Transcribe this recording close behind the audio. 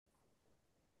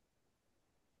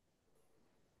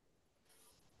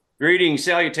Greetings,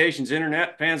 salutations,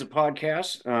 internet fans of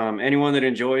podcasts. Anyone that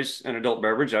enjoys an adult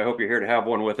beverage, I hope you're here to have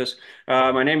one with us.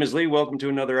 My name is Lee. Welcome to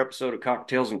another episode of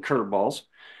Cocktails and Curveballs.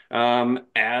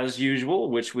 As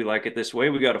usual, which we like it this way,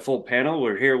 we got a full panel.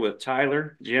 We're here with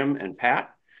Tyler, Jim, and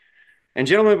Pat. And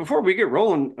gentlemen, before we get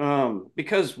rolling,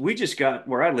 because we just got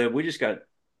where I live, we just got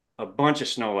a bunch of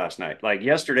snow last night. Like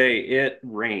yesterday, it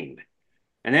rained,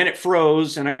 and then it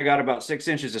froze, and I got about 6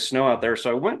 inches of snow out there.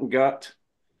 So I went and got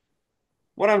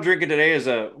what I'm drinking today is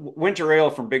a winter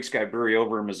ale from Big Sky Brewery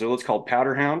over in Missoula. It's called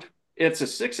Powder Hound. It's a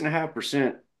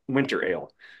 6.5% winter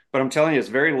ale, but I'm telling you, it's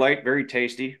very light, very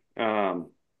tasty. And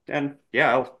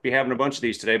yeah, I'll be having a bunch of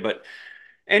these today. But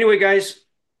anyway, guys,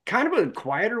 kind of a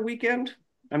quieter weekend.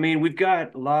 I mean, we've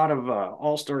got a lot of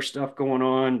all-star stuff going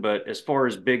on, but as far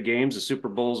as big games, the Super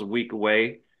Bowl's a week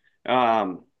away.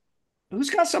 Um, who's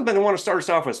got something they want to start us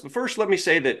off with? But first, let me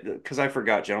say that because I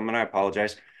forgot, gentlemen, I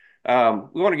apologize. We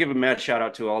want to give a mad shout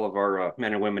out to all of our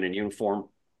men and women in uniform,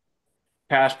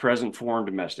 past, present, foreign,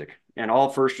 domestic, and all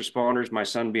first responders. My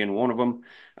son being one of them.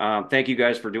 Thank you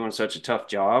guys for doing such a tough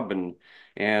job and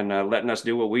letting us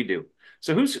do what we do.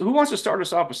 So who wants to start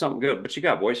us off with something good? What you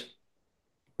got, boys?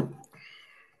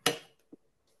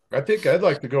 I think I'd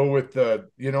like to go with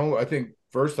I think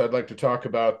first I'd like to talk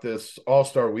about this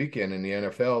All-Star weekend in the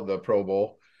NFL, the Pro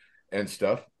Bowl and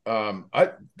stuff.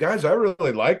 I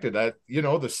really liked it.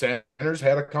 The centers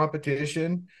had a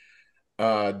competition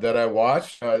that I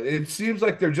watched. It seems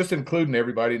like they're just including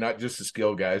everybody, not just the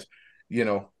skill guys, you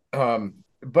know.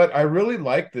 But I really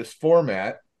like this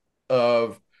format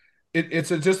of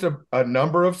just a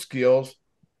number of skills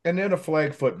and then a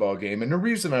flag football game. And the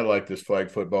reason I like this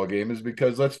flag football game is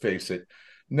because let's face it,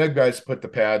 Ned guys put the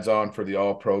pads on for the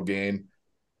all pro game.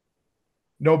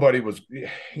 Nobody was,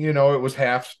 it was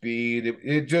half speed.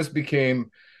 It just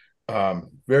became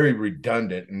very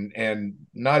redundant and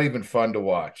not even fun to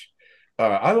watch.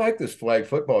 I like this flag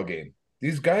football game.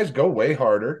 These guys go way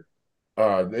harder.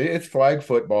 It's flag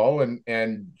football,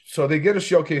 and so they get to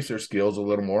showcase their skills a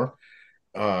little more.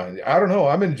 I don't know.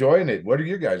 I'm enjoying it. What are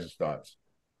your guys' thoughts?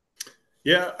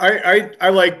 Yeah, I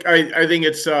think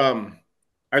it's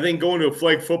I think going to a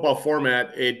flag football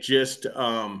format, it just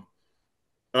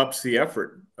ups the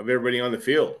effort of everybody on the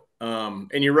field.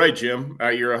 And you're right, Jim.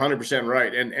 You're 100%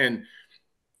 right.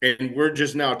 And we're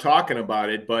just now talking about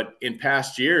it, but in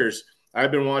past years,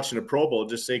 I've been watching the Pro Bowl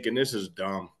just thinking this is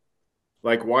dumb.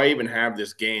 Like, why even have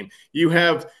this game? You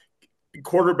have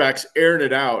quarterbacks airing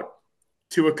it out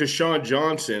to a Keshawn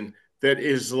Johnson that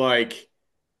is like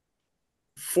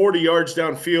 40 yards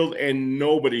downfield and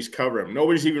nobody's covering him.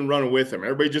 Nobody's even running with him.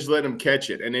 Everybody just let him catch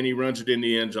it, and then he runs it in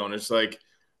the end zone. It's like,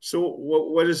 so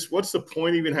what's the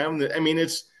point even having that? I mean,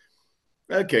 it's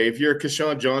okay if you're a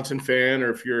Keshawn Johnson fan or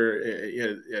if you're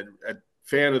a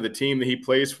fan of the team that he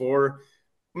plays for,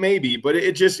 maybe, but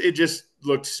it just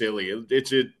looked silly.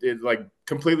 It like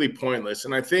completely pointless.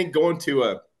 And I think going to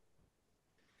a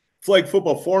flag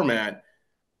football format,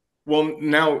 well,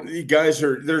 now the guys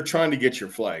they're trying to get your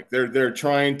flag. They're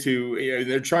trying to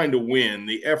they're trying to win.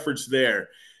 The effort's there.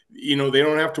 They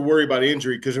don't have to worry about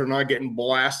injury because they're not getting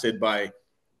blasted by,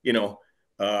 you know,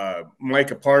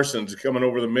 Micah Parsons coming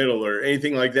over the middle or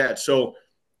anything like that. So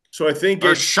I think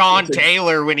Or it's Sean a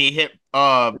Taylor when he hit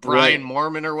Brian right.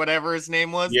 Mormon or whatever his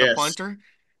name was, the Yes, punter.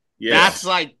 That's yes.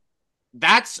 like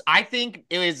that's I think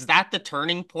is that the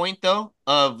turning point though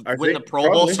of I when the think Pro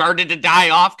Bowl probably. started to die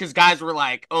off because guys were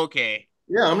like, okay,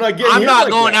 Yeah, I'm not getting I'm hit not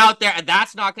like going that. out there.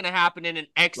 That's not going to happen in an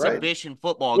Right. exhibition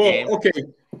football Well, game. okay.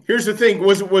 Here's the thing: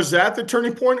 was that the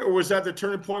turning point, or was that the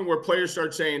turning point where players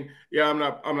start saying, "Yeah, I'm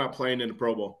not playing in the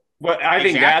Pro Bowl"? Well, I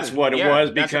think that's Exactly. what it Yeah,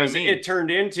 was that's what I because mean. it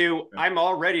turned into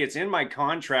it's in my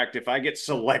contract if I get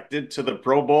selected to the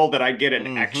Pro Bowl that I get an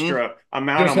Mm-hmm. extra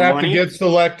amount Just of have to money. get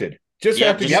selected. Just Yep.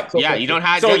 have to Just get Yep. yeah. You don't selected.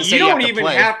 have So doesn't you say you have don't to even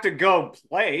play. have to go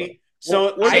play. What, So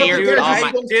what Say about I the you're do players? I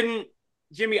my didn't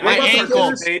Jimmy, What I my about the didn't ankle.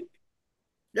 players? participate.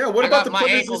 Yeah. What I about got the my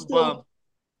players that ankles bum. still?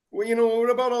 Well, what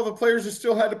about all the players that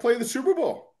still had to play the Super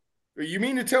Bowl? You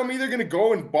mean to tell me they're going to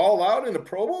go and ball out in the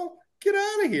Pro Bowl? Get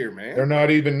out of here, They're man.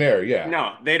 not even there. Yeah.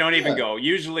 No, they don't even Yeah. go.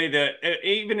 Usually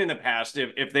even in the past,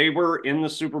 if they were in the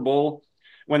Super Bowl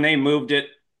when they moved it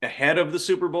ahead of the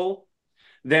Super Bowl,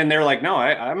 then they're like, no,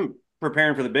 I'm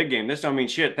preparing for the big game. This don't mean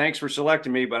shit. Thanks for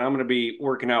selecting me, but I'm going to be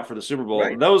working out for the Super Bowl.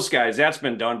 Right. Those guys, that's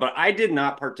been done. But I did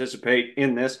not participate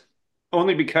in this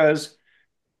only because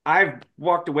I've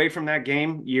walked away from that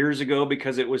game years ago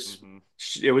because Mm-hmm.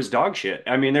 it was dog shit.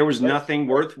 I mean, there was Right. nothing Right.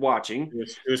 worth watching.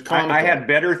 It was I comical. had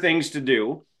better things to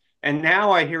do. And now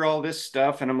I hear all this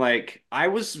stuff, and I'm like, I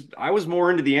was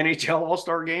more into the NHL All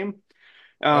Star Game.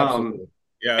 Um, Absolutely.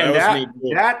 Yeah, And that was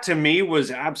neat. that to me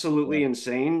was absolutely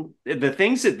insane. The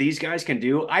things that these guys can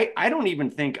do, I don't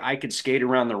even think I could skate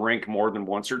around the rink more than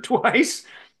once or twice.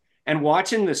 And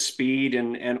watching the speed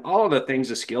and all of the things,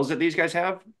 the skills that these guys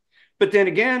have. But then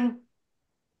again,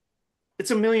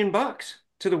 it's $1 million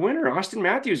to the winner. Austin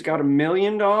Matthews got $1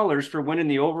 million for winning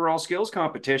the overall skills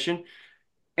competition.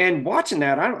 And watching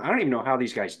that, I don't even know how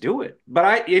these guys do it.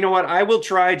 But you know what? I will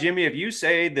try, Jimmy. If you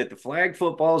say that the flag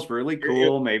football is really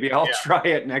cool, maybe I'll try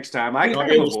it next time. I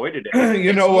kind of avoided it. You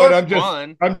It's know what? more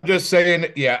fun. I'm just saying,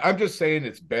 I'm just saying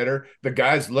it's better. The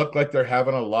guys look like they're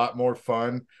having a lot more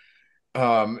fun.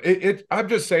 I'm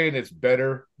just saying it's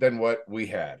better than what we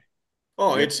had.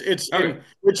 Oh, Okay.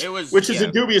 which is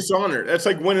a dubious honor. That's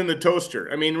like winning the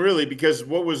toaster. I mean, really, because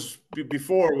what was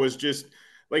before was just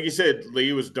like you said,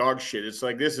 Lee, was dog shit. It's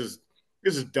like this is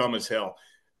dumb as hell.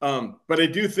 But I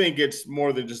do think it's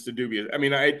more than just a dubious. I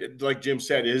mean, like Jim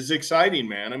said, it is exciting,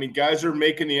 man. I mean, guys are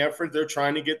making the effort. They're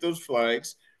trying to get those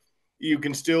flags. You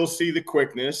can still see the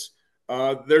quickness.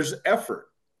 There's effort.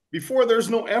 Before there's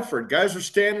no effort. Guys are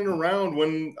standing around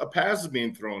when a pass is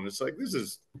being thrown. It's like this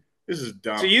is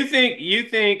dumb. So you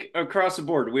think across the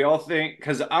board, we all think,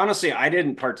 because honestly, I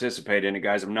didn't participate in it,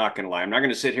 guys. I'm not going to lie. I'm not going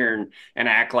to sit here and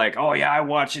act like, oh yeah, I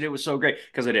watched it. It was so great,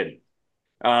 because I didn't.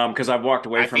 Because I've walked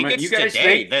away from it. It's You guys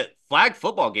today. think The flag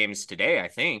football game's today, I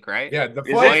think, right? Yeah, the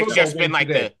Is flag it? football It's just been game like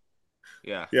today.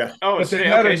 Yeah. Oh, But it's they today.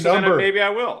 had Okay, a so then number. maybe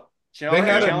I will. They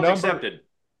had a Challenge number. accepted.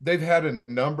 They've had a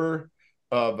number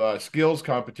of skills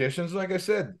competitions. Like I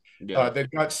said, Yeah.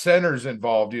 they've got centers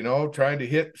involved. Trying to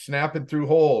hit snapping through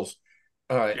holes.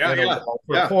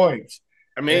 For points.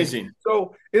 Amazing. And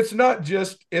so it's not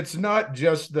just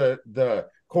the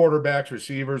quarterbacks,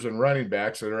 receivers, and running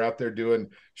backs that are out there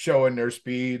showing their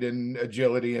speed and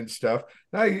agility and stuff.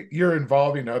 Now you're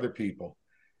involving other people.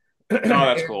 Oh,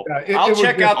 that's cool. I'll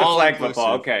check out the flag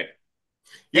football. Okay.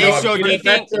 So do you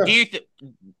think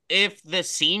if the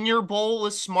Senior Bowl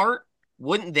is smart,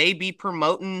 wouldn't they be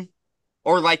promoting,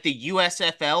 or like the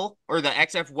USFL or the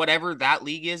XF, whatever that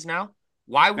league is now?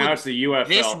 Why would now it's the UFL.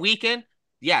 This weekend?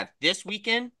 Yeah, this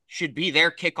weekend should be their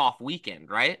kickoff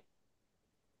weekend, right?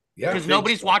 Yeah, because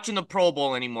nobody's watching the Pro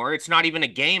Bowl anymore. It's not even a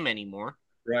game anymore.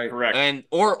 Right. Correct. And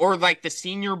or like the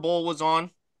Senior Bowl was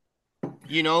on.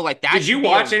 Like that. Did you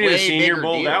watch any of the Senior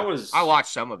Bowl? Deal. That was. I watched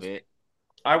some of it.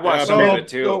 I watched some of it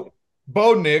too. So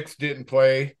Bo Nix didn't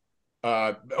play.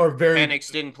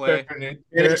 Penix didn't play.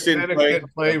 Penix didn't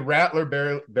play. Rattler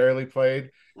barely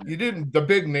played. The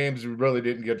big names really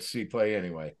didn't get to see play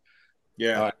anyway.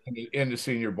 Yeah. In the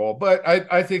Senior Bowl. But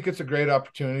I think it's a great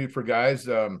opportunity for guys.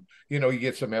 You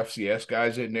get some FCS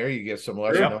guys in there, you get some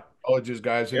lesser colleges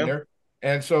guys in there.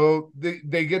 And so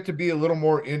they get to be a little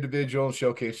more individual and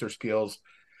showcase their skills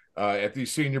at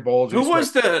these Senior Bowls. Who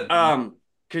was the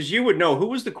because you would know, who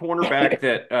was the cornerback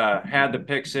that had the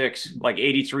pick six, like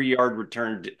 83-yard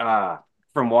return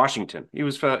from Washington? It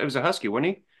was a Husky, wasn't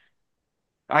he?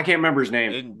 I can't remember his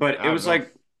name, but it was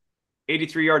like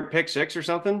 83-yard pick six or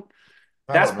something.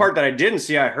 That's part that I didn't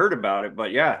see. I heard about it,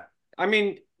 but yeah. I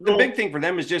mean, the big thing for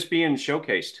them is just being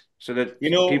showcased so that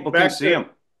people can see them.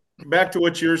 Back to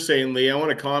what you're saying, Lee, I want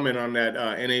to comment on that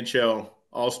NHL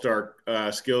All-Star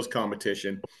skills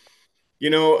competition.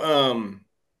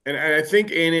 And I think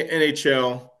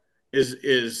NHL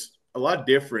is a lot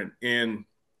different in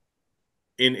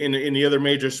the other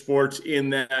major sports,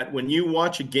 in that when you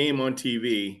watch a game on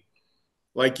TV,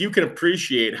 like, you can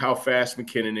appreciate how fast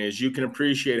McKinnon is. You can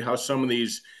appreciate how some of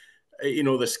these,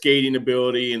 the skating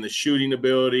ability and the shooting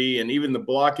ability and even the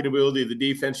blocking ability of the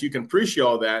defense, you can appreciate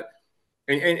all that.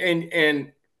 But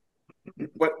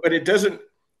it doesn't,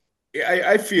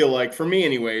 I feel like, for me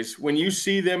anyways, when you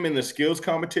see them in the skills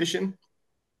competition,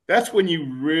 that's when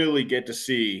you really get to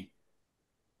see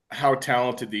how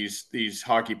talented these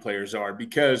hockey players are.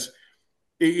 Because,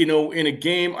 in a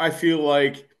game, I feel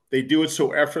like they do it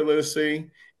so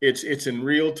effortlessly. It's in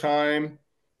real time.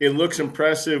 It looks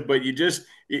impressive, but you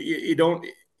don't.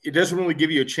 It doesn't really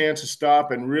give you a chance to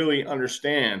stop and really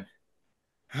understand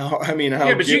how.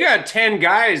 Yeah, but you got 10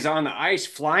 guys on the ice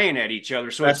flying at each other,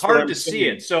 so it's hard to see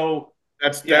it. So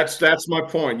that's my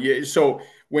point. Yeah. So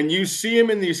when you see him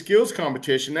in these skills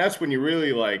competition, that's when you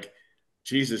really like,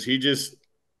 Jesus, he just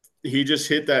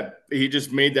hit that. He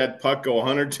just made that puck go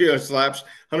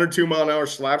 102 mile an hour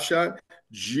slap shot.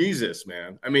 Jesus,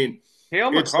 man. I mean,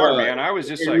 Cale Makar, man. I was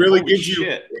just it like, really holy gives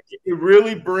shit. It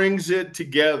really brings it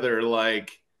together.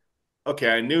 Like, okay,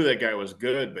 I knew that guy was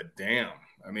good, but damn.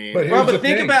 I mean, but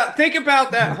think about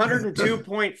that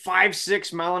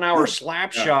 102.56 mile an hour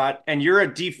slap shot, and you're a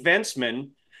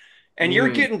defenseman, and you're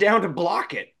getting down to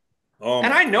block it. Oh,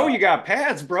 And my I know God. you got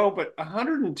pads, bro, but And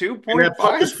that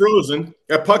puck 102.5? is frozen.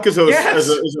 That puck is Yes.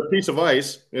 is a piece of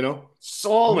ice, you know?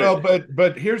 Solid. Well,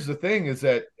 but here's the thing: is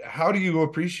that how do you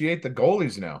appreciate the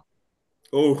goalies now?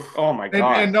 Oh my And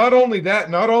God. not only that,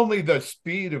 not only the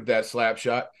speed of that slap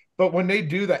shot, but when they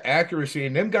do the accuracy,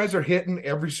 and them guys are hitting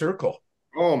every circle.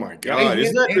 Oh, my They God. hit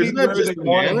Isn't that anywhere they just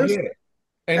want to bananas? hit.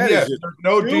 And That is yes, just there's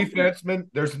no stupid. defenseman.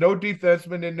 There's no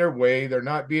defenseman in their way. They're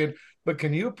not being. But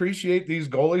can you appreciate these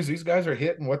goalies? These guys are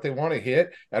hitting what they want to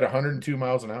hit at 102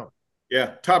 miles an hour.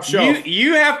 Yeah, top You shelf.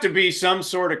 you have to be some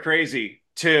sort of crazy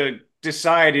to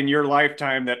decide in your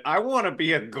lifetime that I want to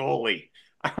be a goalie.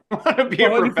 I want to be a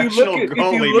Well, professional if you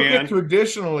goalie, look at man.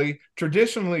 traditionally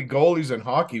goalies in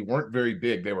hockey weren't very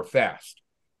big. They were fast,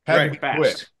 had to Right. be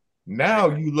quick. Fast. Now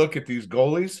you look at these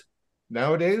goalies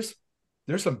nowadays.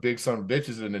 There's some big son of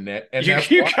bitches in the net, and You,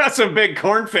 that's you why. got some big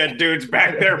corn-fed dudes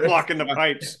back there blocking the Yeah.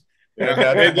 pipes. Yeah. And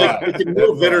that's why. They can That's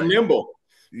move, that are why. nimble.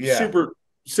 Yeah.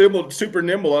 Super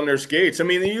nimble on their skates. I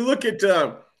mean, you look at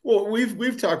well,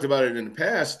 we've talked about it in the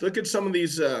past. Look at some of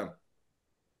these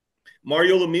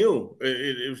Mario Lemieux,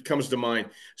 it comes to mind.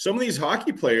 Some of these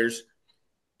hockey players,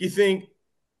 you think,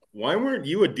 why weren't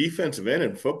you a defensive end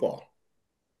in football?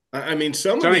 I mean,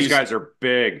 some Some of of these these, guys are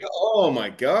big. oh my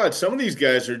God, some of these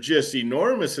guys are just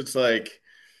enormous. It's like,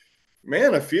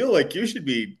 man, I feel like you should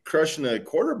be crushing a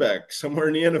quarterback somewhere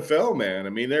in the NFL, man. I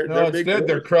mean, No, they're big instead boys.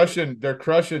 they're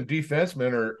crushing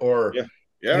defensemen or Yeah,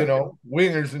 yeah,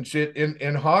 wingers and shit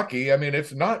in hockey. I mean,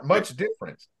 it's not right, much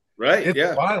difference. right, It's yeah,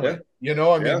 yeah, violent.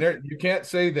 I mean, yeah. you can't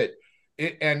say that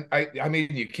it, and I mean,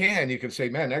 you can say,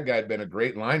 man, that guy'd been a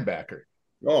great linebacker.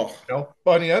 Oh,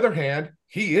 But on the other hand,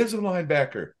 he is a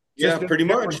linebacker, yeah, just in a pretty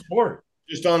different much. sport.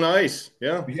 Just on ice.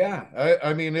 Yeah, Yeah,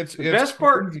 I mean, The it's best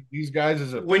part, crazy. These guys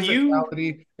is a when you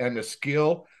physicality and the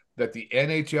skill that the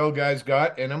NHL guys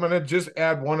got. And I'm gonna just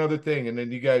add one other thing, and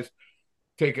then you guys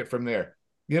take it from there.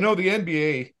 The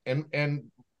NBA,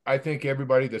 and I think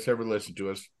everybody that's ever listened to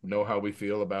us know how we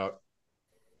feel about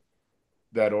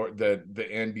that, or the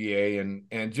NBA,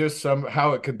 and just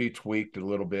how it could be tweaked a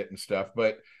little bit and stuff.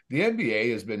 But the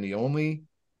NBA has been the only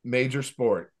major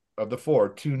sport of the four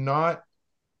to not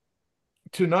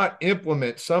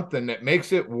implement something that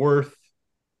makes it worth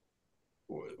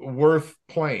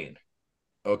playing.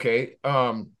 Okay.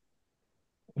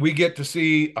 We get to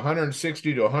see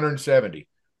 160 to 170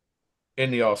 in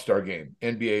the All-Star game,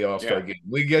 NBA All-Star yeah, game.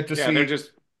 We they're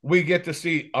just get to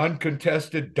see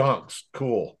uncontested dunks.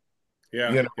 Cool.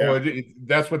 yeah, yeah.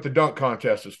 That's what the dunk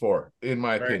contest is for, in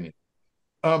my Right. opinion.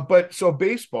 But so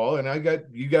baseball, and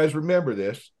you guys remember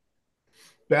this,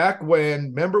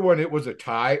 remember when it was a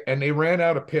tie and they ran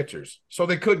out of pitchers, so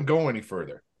they couldn't go any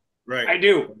further. Right. I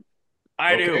do.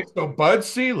 I do. So Bud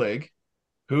Selig,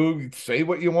 who, say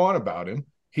what you want about him,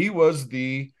 he was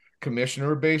the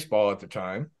commissioner of baseball at the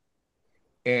time.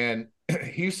 And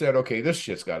he said, okay, this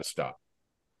shit's got to stop.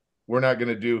 We're not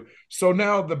going to do. So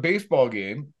now the baseball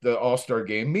game, the All-Star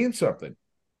game, means something.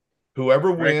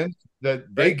 Whoever wins,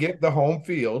 that they get the home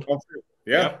field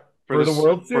Yeah. Yep. for the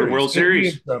World For Series. World It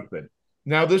Series. means something.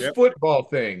 Now this Yep. football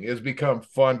thing has become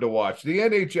fun to watch. The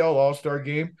NHL All-Star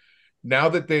game, now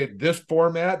that this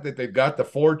format that they've got the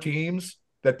 4 teams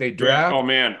that they draft. Oh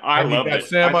man, I and you loved got it.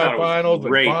 I thought it was semifinals and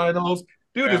great. finals.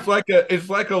 Dude, Yeah. it's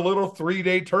like a little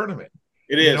 3-day tournament.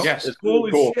 It is. Yes. It's Cool really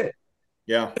as cool. shit.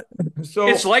 Yeah. So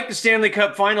It's like the Stanley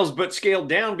Cup Finals, but scaled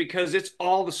down because it's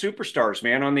all the superstars,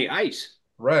 man, on the ice.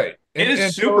 right. It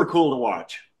is super cool to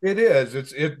watch. It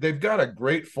is. They've got a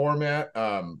great format.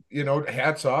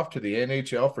 Hats off to the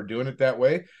NHL for doing it that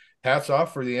way. Hats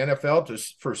off for the NFL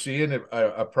for seeing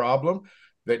a problem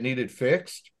that needed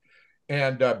fixed.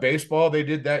 And baseball, they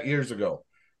did that years ago.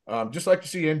 Just like to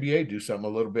see NBA do something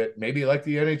a little bit, maybe like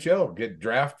the NHL,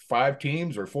 draft 5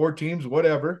 teams or 4 teams,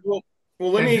 whatever. Well,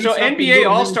 let And me. do So something NBA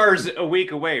little All new. Stars a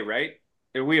week away, right?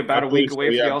 Are we about I a week believe so, away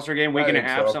for yeah. the All Star game? Week I and a think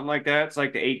half, so. something like that. It's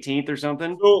like the 18th or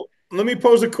something. So let me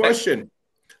pose a question.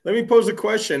 What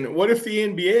if the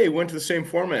NBA went to the same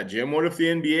format, Jim? What if the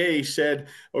NBA said,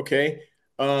 okay,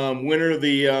 winner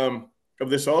of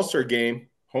this All-Star game,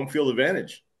 home field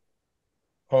advantage?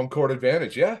 Home court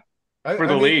advantage, yeah. For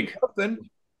the league.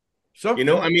 Something.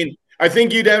 I mean, I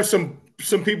think you'd have some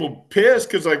people pissed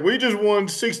because like we just won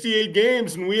 68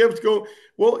 games and we have to go.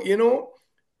 Well,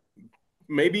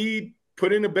 maybe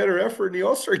put in a better effort in the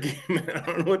All-Star game. I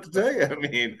don't know what to tell you. I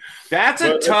mean, That's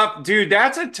a tough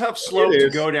slope to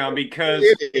go down because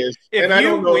it is. if And I you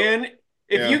don't know. win,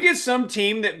 if Yeah. you get some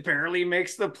team that barely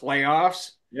makes the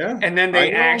playoffs, Yeah. and then I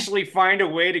they know. actually find a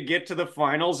way to get to the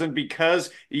finals, and because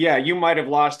you might have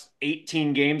lost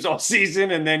 18 games all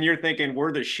season, and then you're thinking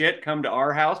we're the shit, come to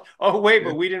our house. Oh wait,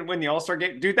 but we didn't win the All-Star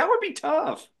game. Dude, that would be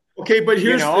tough. Okay, but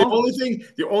here's know?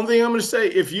 the only thing I'm going to say,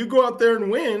 if you go out there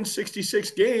and win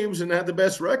 66 games and have the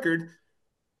best record,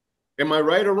 am I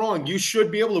right or wrong? You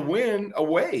should be able to win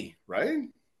away, right?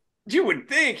 You would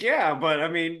think, yeah, but I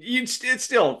mean, it's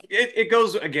still it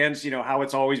goes against how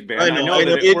it's always been. I know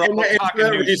that we're all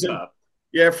talking new stuff.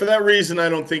 Yeah, for that reason, I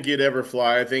don't think it'd ever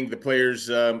fly. I think the players,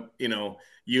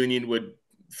 union would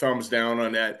thumbs down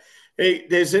on that. Hey,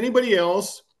 has anybody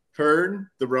else heard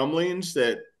the rumblings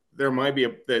that there might be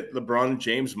that LeBron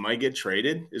James might get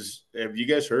traded? Have you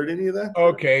guys heard any of that?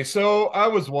 Okay, so I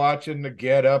was watching the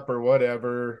Get Up or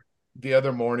whatever the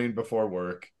other morning before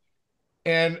work,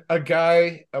 and a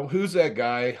guy, who's that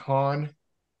guy? Han,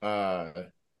 I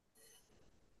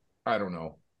don't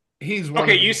know. He's one.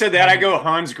 Okay, you said that. I go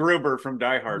Hans Gruber from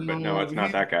Die Hard, but no, it's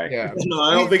not that guy. Yeah, no,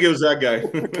 I don't think it was that guy.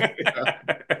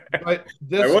 But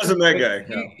it wasn't that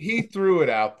guy. He threw it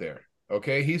out there.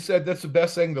 Okay, he said that's the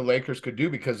best thing the Lakers could do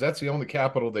because that's the only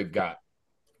capital they've got.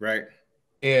 Right.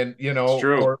 And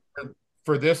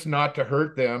for this not to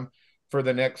hurt them for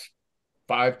the next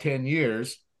 5-10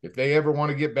 years, if they ever want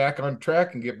to get back on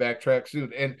track and get back track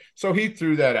soon. And so he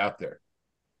threw that out there.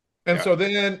 And so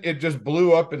then it just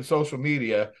blew up in social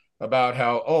media about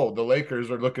how, the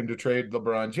Lakers are looking to trade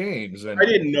LeBron James. And I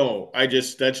didn't know.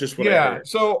 That's just what I heard.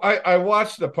 So I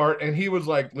watched the part and he was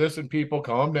like, listen, people,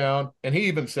 calm down. And he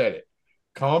even said it.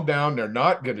 Calm down. They're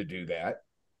not going to do that.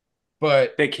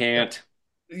 But they can't.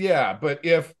 Yeah, but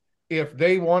if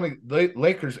they want to,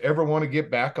 Lakers ever want to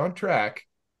get back on track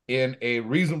in a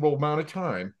reasonable amount of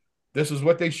time, this is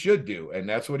what they should do, and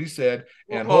that's what he said.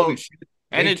 And holy shit!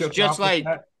 And it's just like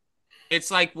it's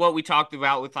like what we talked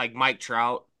about with like Mike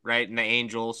Trout, right? And the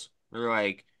Angels. They're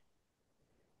like,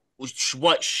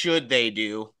 what should they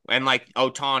do? And like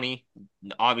Ohtani,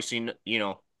 obviously,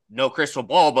 no crystal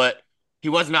ball, but he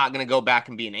was not going to go back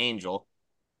and be an Angel.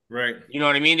 Right. You know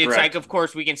what I mean? It's like, of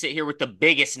course, we can sit here with the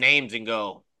biggest names and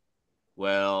go,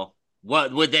 well,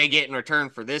 what would they get in return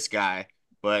for this guy?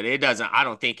 But it doesn't. I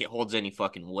don't think it holds any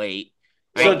fucking weight.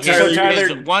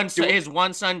 His one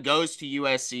son goes to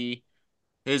USC.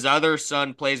 His other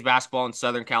son plays basketball in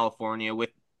Southern California. With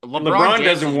LeBron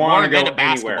doesn't want to go a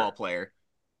basketball anywhere. Player.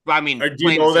 I mean, do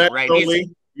you know that? Right?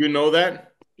 You know that?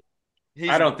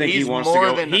 I don't think he wants to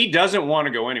go. He doesn't want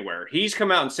to go anywhere. He's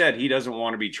come out and said he doesn't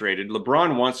want to be traded.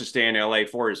 LeBron wants to stay in LA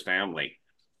for his family.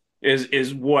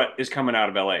 Is what is coming out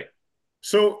of LA.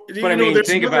 So, but I mean,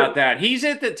 think about that. He's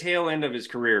at the tail end of his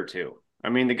career too. I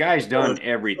mean, the guy's done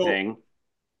everything.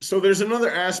 So there's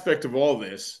another aspect of all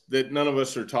this that none of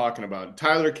us are talking about.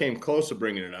 Tyler came close to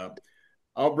bringing it up.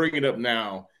 I'll bring it up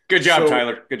now. Good job,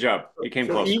 Tyler. Good job. You came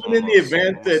close. Even in the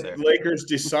event that Lakers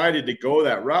decided to go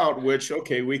that route, which,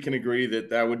 okay, we can agree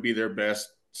that would be their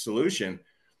best solution.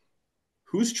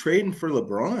 Who's trading for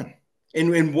LeBron?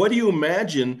 And what do you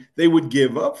imagine they would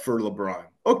give up for LeBron?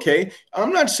 Okay,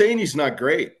 I'm not saying he's not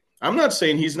great. I'm not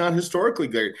saying he's not historically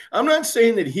great. I'm not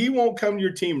saying that he won't come to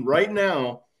your team right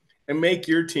now and make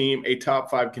your team a top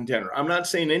 5 contender. I'm not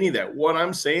saying any of that. What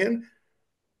I'm saying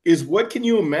is, what can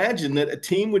you imagine that a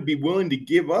team would be willing to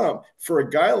give up for a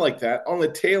guy like that on the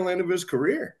tail end of his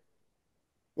career?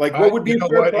 Like, what would be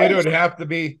it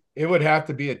would have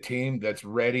to be a team that's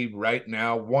ready right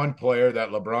now, one player that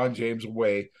LeBron James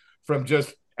away from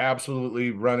just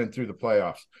absolutely running through the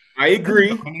playoffs. I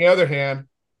agree. On the other hand,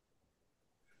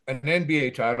 an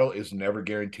NBA title is never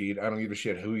guaranteed. I don't give a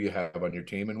shit who you have on your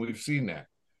team, and we've seen that.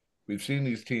 We've seen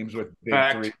these teams with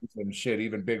big threes and shit,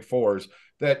 even big fours,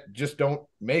 that just don't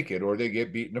make it, or they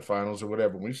get beat in the finals or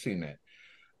whatever. We've seen that.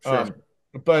 Sure.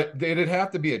 But it'd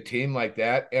have to be a team like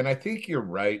that, and I think you're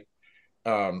right.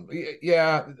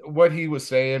 What he was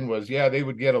saying was, they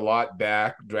would get a lot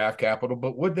back, draft capital,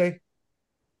 but would they?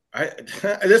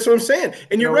 That's what I'm saying.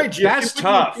 And you're right, Jim. That's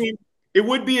tough. It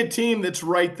would be a team that's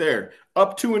right there,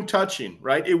 up to and touching,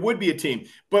 right? It would be a team.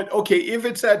 But, okay, if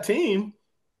it's that team,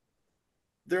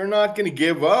 they're not going to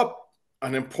give up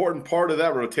an important part of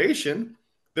that rotation.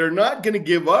 They're not going to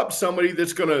give up somebody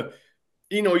that's going to,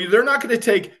 they're not going to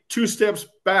take 2 steps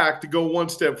back to go 1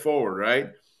 step forward, right?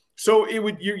 So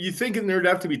you're thinking there'd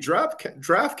have to be draft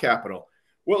capital.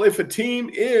 Well, if a team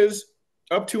is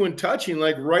up to and touching,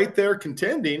 like right there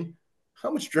contending,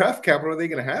 how much draft capital are they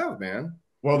going to have, man?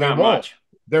 Well, they won't.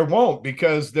 There won't,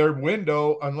 because their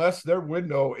window, unless their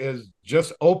window is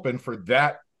just open for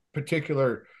that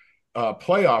particular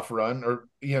playoff run, or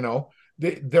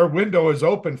their window is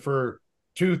open for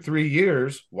 2-3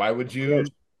 years. Why would you?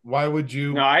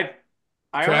 No, I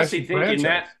honestly think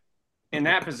in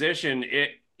that position,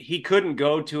 he couldn't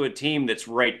go to a team that's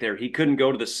right there. He couldn't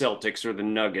go to the Celtics or the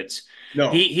Nuggets.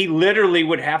 No, he literally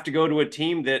would have to go to a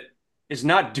team that is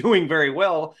not doing very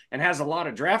well and has a lot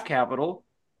of draft capital.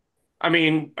 I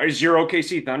mean, is your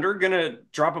OKC Thunder going to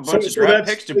drop a bunch of draft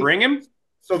picks to bring him?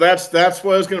 So that's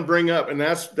what I was going to bring up, and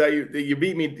that's that you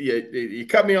beat me. You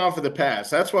cut me off of the pass.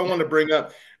 That's what I wanted to bring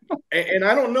up, and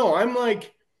I don't know.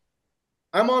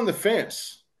 I'm on the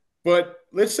fence, but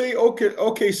let's say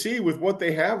OKC with what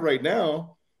they have right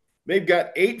now, they've got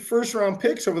 8 first-round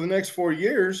picks over the next 4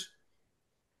 years.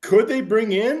 Could they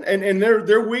bring in and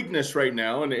their weakness right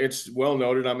now, and it's well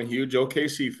noted. I'm a huge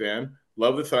OKC fan.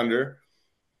 Love the Thunder.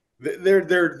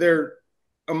 They're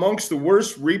amongst the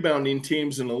worst rebounding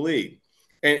teams in the league.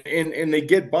 And they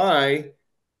get by,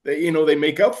 they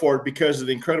make up for it because of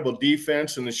the incredible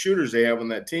defense and the shooters they have on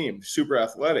that team, super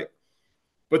athletic.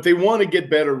 But they want to get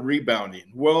better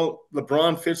rebounding. Well,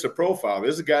 LeBron fits the profile.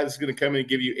 This is a guy that's going to come in and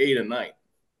give you 8 a night.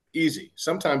 Easy.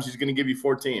 Sometimes he's going to give you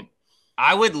 14.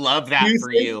 I would love that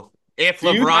for you. If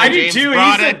LeBron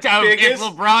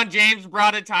James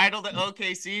brought a title to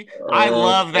OKC, I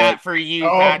love that for you,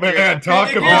 Patrick. Man,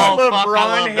 talk about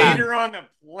LeBron hater on the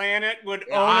planet would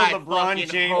own a LeBron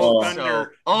James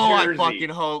Thunder jersey. I fucking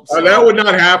hope so. That would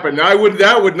not happen. That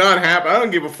would not happen. I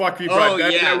don't give a fuck if you brought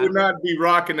that. Yeah. I would not be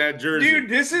rocking that jersey. Dude,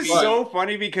 this is so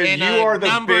funny because you are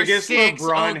the biggest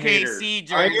LeBron hater. Jersey.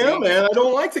 I am, man. I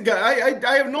don't like the guy.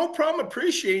 I have no problem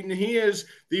appreciating he is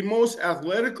the most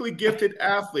athletically gifted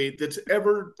athlete that's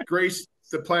ever graced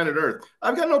the planet Earth.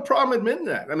 I've got no problem admitting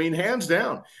that. I mean, hands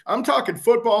down. I'm talking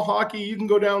football, hockey. You can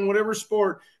go down whatever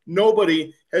sport.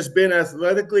 Nobody has been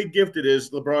athletically gifted as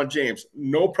LeBron James.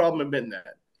 No problem admitting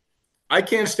that. I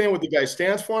can't stand what the guy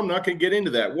stands for. I'm not going to get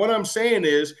into that. What I'm saying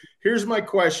is, here's my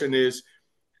question is,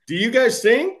 do you guys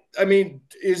think, I mean,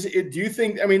 do you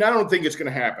think, I mean, I don't think it's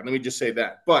going to happen. Let me just say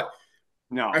that. But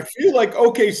no, I feel like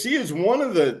OKC is one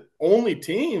of the only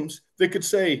teams that could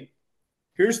say,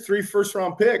 here's 3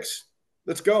 first-round picks.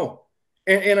 Let's go.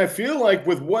 And I feel like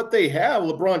with what they have,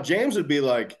 LeBron James would be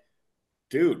like,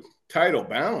 dude, title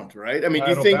bound, right? I mean,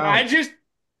 do you think I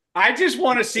just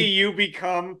want to see you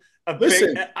become a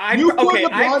listen, big I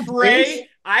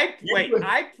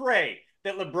pray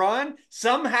that LeBron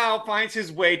somehow finds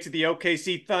his way to the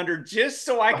OKC Thunder just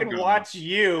so I can watch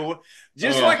you,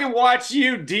 so I can watch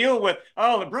you deal with,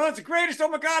 LeBron's the greatest. Oh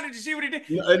my God, did you see what he did?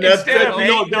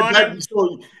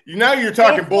 So now you're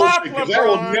talking bullshit because that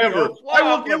will never. I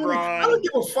don't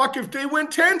give a fuck if they win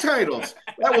 10 titles.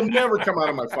 That will never come out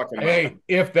of my fucking mouth. Hey,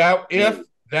 if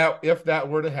that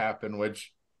were to happen,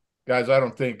 which guys, I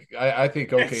don't think. I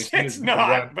think OKC is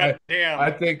not. But damn,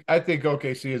 I think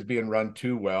OKC is being run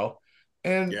too well.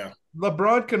 And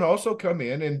LeBron can also come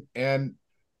in and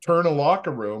turn a locker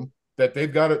room that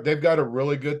they've got a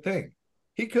really good thing.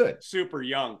 He could. Super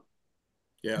young.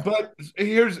 Yeah. But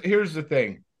here's the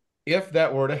thing. If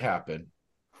that were to happen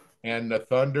and the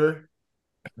Thunder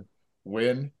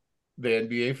win the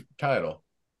NBA title,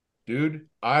 dude,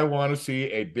 I want to see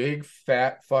a big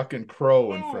fat fucking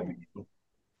crow in front of you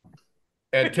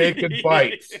and taking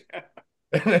bites.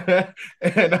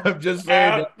 And I'm just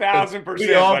saying, 1,000%.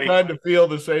 We all kind of feel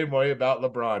the same way about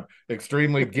LeBron.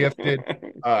 Extremely gifted.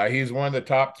 He's one of the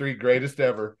top 3 greatest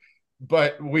ever.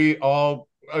 But we all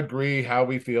agree how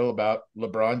we feel about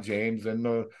LeBron James and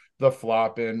the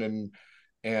flopping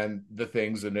and the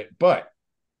things in it. But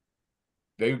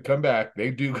they come back,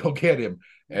 they do go get him,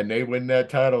 and they win that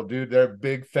title, dude. They're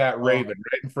big fat raven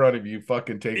right in front of you,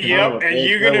 fucking taking. Yep, and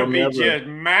you're gonna be just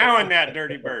mowing that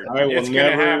dirty bird. It's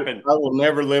gonna happen. I will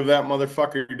never live that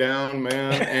motherfucker down,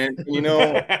 man. And you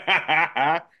know,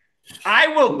 I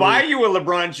will buy you a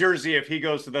LeBron jersey if he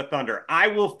goes to the Thunder. I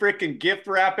will freaking gift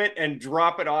wrap it and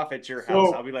drop it off at your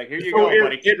house. I'll be like, here you go,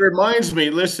 buddy. It reminds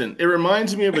me. Listen, it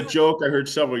reminds me of a joke I heard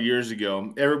several years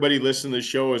ago. Everybody listening to the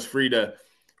show is free to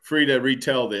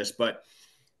retell this, but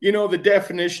you know the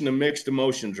definition of mixed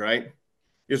emotions, right?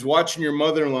 Is watching your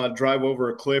mother-in-law drive over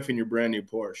a cliff in your brand new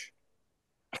Porsche.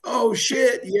 Oh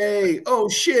shit, yay! Oh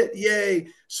shit, yay!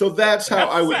 So that's how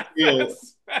I would feel.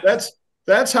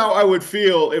 That's how I would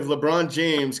feel if LeBron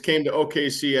James came to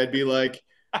OKC. I'd be like,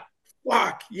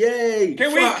 fuck, yay!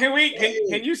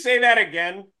 Can you say that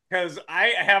again? Because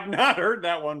I have not heard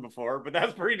that one before, but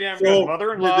that's pretty damn good.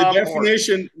 Mother-in-law.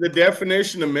 The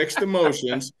definition of mixed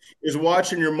emotions is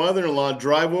watching your mother-in-law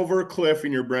drive over a cliff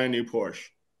in your brand new Porsche.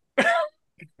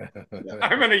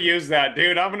 I'm gonna use that,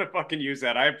 dude. I'm gonna fucking use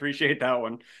that. I appreciate that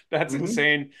one. That's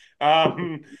insane.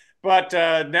 But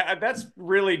that's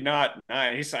really not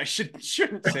nice. I shouldn't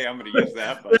say I'm gonna use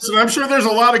that. But. Listen, I'm sure there's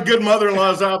a lot of good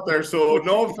mother-in-laws out there, so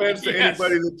no offense to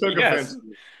anybody that took offense.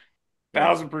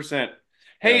 1,000%.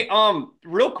 Hey,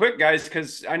 real quick, guys,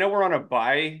 because I know we're on a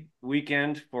bye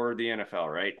weekend for the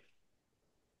NFL, right?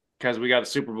 Because we got the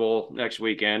Super Bowl next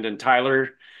weekend. And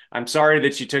Tyler, I'm sorry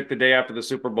that you took the day after the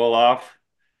Super Bowl off.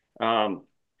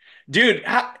 Dude,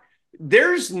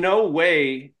 there's no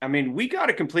way. I mean, we got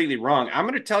it completely wrong. I'm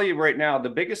going to tell you right now, the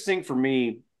biggest thing for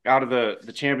me out of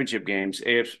the championship games,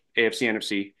 AFC,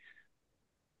 NFC,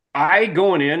 I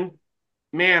going in,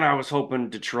 man, I was hoping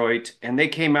Detroit, and they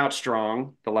came out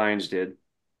strong. The Lions did.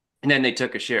 And then they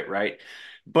took a shit, right?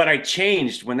 But I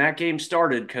changed when that game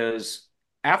started because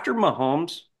after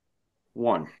Mahomes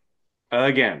won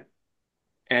again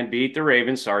and beat the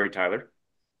Ravens, sorry, Tyler,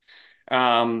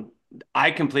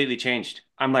 I completely changed.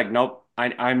 I'm like, nope,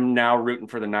 I'm now rooting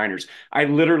for the Niners. I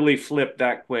literally flipped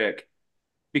that quick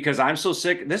because I'm so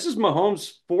sick. This is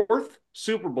Mahomes' fourth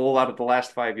Super Bowl out of the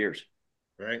last 5 years.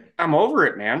 Right. I'm over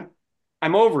it, man.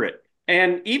 I'm over it.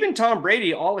 And even Tom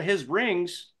Brady, all of his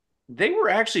rings, they were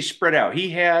actually spread out. He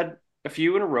had a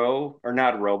few in a row, or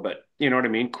not a row, but you know what I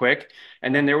mean, quick.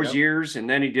 And then there was years, and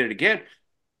then he did it again.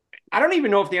 I don't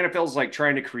even know if the NFL is like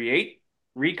trying to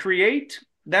recreate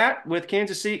that with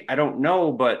Kansas City. I don't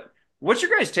know, but what's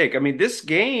your guys' take? I mean, this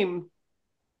game,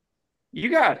 you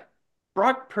got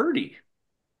Brock Purdy,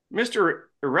 Mr.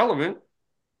 Irrelevant.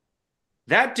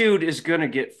 That dude is going to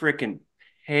get freaking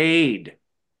paid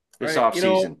this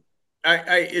offseason.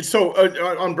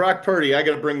 On Brock Purdy, I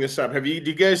got to bring this up.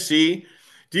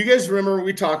 Do you guys remember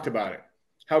we talked about it?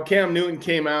 How Cam Newton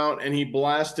came out and he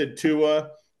blasted Tua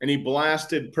and he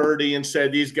blasted Purdy and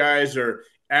said these guys are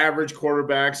average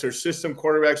quarterbacks or system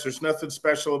quarterbacks. There's nothing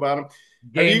special about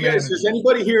them. Has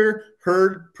anybody here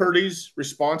heard Purdy's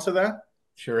response to that?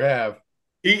 Sure have.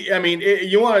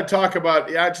 You want to talk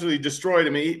about actually destroyed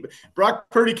him. Brock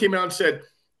Purdy came out and said,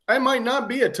 I might not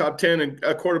be a top 10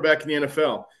 quarterback in the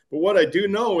NFL, but what I do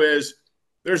know is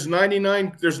there's 90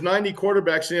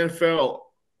 quarterbacks in the NFL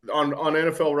on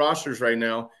NFL rosters right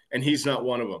now, and he's not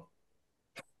one of them.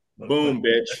 Boom,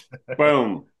 bitch.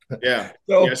 Boom. Yeah.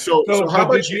 So how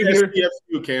about you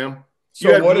SDSU, Cam?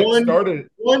 So what it started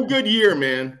one good year,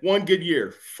 man. One good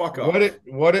year. Fuck off.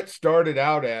 What it started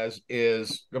out as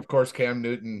is, of course, Cam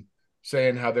Newton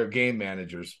saying how they're game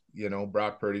managers. You know,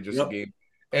 Brock Purdy just a game,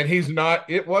 and he's not.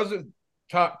 It wasn't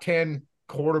top 10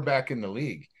 quarterback in the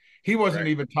league. He wasn't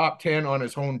even top 10 on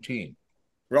his home team.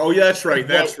 Oh, yeah, that's right.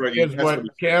 That's right. Is what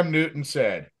Cam Newton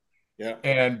said. Yeah.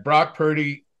 And Brock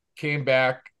Purdy came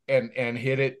back and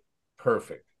hit it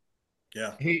perfect.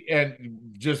 Yeah. He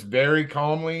and just very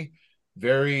calmly,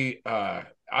 very I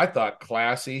thought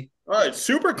classy. Oh, it's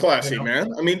super classy,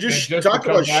 man. I mean, just talk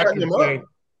about shutting them up.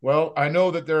 Well, I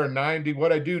know that there are 90.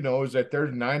 What I do know is that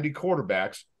there's 90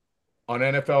 quarterbacks on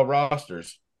NFL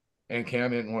rosters, and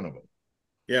Cam isn't one of them.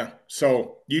 Yeah.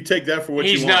 So you take that for what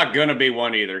he's you want. He's not going to be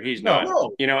one either. He's not.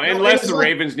 Unless the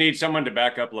Ravens need someone to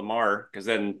back up Lamar, because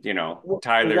then,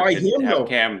 Tyler could have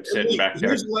Cam sitting back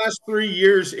there. His last 3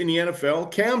 years in the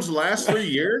NFL, Cam's last 3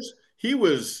 years, he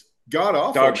was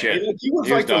god-awful. Dog shit. He was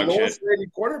like the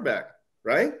lowest-rated quarterback,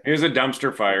 right? It was a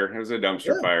dumpster fire. It was a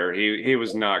dumpster fire. He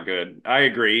was not good. I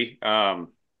agree.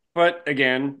 But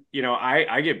again,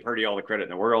 I give Purdy all the credit in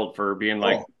the world for being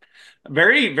like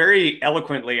very, very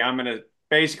eloquently, I'm going to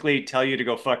basically tell you to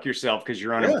go fuck yourself because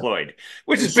you're unemployed,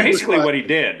 which is basically what he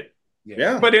did.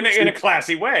 Yeah. But in a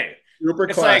classy way. Super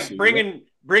it's classy. Like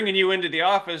bringing you into the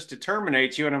office to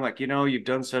terminate you. And I'm like, you've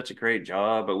done such a great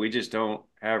job, but we just don't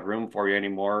have room for you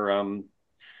anymore.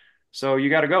 So you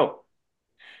got to go.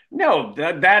 No,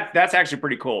 that's actually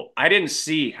pretty cool. I didn't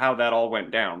see how that all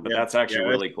went down, but that's actually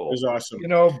really cool. It was awesome.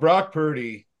 Brock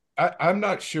Purdy, I'm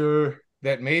not sure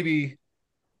that maybe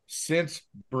since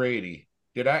Brady,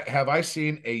 have I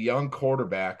seen a young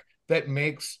quarterback that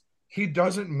he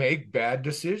doesn't make bad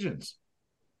decisions.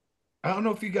 I don't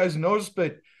know if you guys noticed,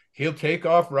 but he'll take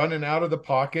off running out of the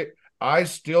pocket,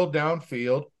 eyes still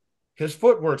downfield. His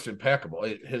footwork's impeccable.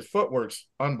 His footwork's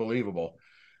unbelievable.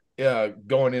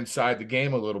 Going inside the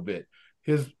game a little bit.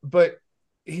 But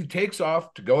he takes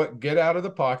off to go get out of the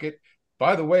pocket.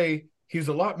 By the way, he's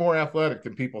a lot more athletic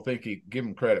than people think he give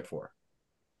him credit for.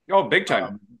 Oh, big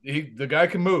time. The guy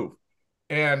can move.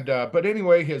 And but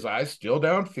anyway, his eyes still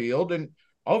downfield, and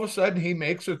all of a sudden he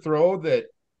makes a throw that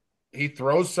he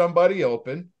throws somebody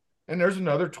open, and there's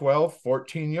another 12,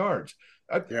 14 yards.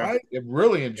 I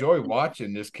really enjoy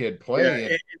watching this kid play.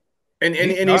 Yeah. And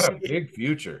he's got a big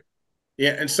future.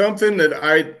 Yeah, and something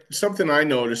I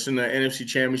noticed in the NFC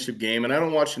Championship game, and I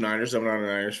don't watch the Niners, I'm not a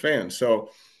Niners fan, so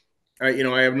I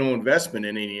have no investment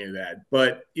in any of that.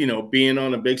 But being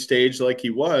on a big stage like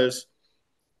he was.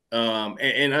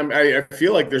 I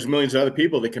feel like there's millions of other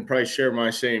people that can probably share my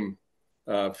same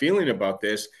feeling about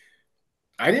this.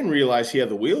 I didn't realize he had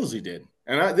the wheels he did.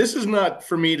 And this is not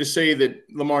for me to say that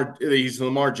he's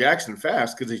Lamar Jackson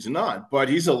fast, because he's not, but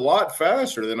he's a lot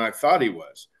faster than I thought he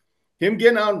was. Him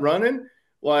getting out and running,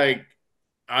 like,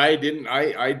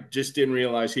 I just didn't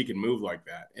realize he could move like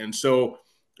that. And so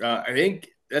I think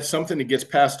that's something that gets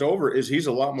passed over is he's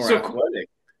a lot more athletic.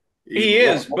 He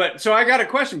is, but so I got a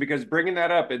question because bringing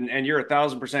that up, and you're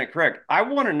 1,000% correct. I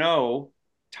want to know,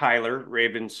 Tyler,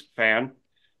 Ravens fan,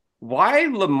 why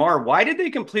Lamar? Why did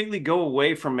they completely go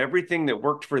away from everything that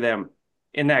worked for them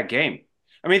in that game?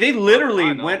 I mean, they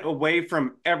literally went away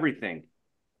from everything.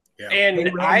 Yeah. And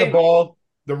they ran the ball.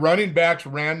 The running backs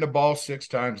ran the ball 6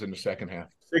 times in the second half.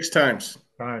 6 times.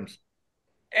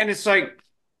 And it's like,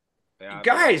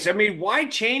 guys, I mean, why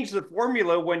change the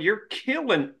formula when you're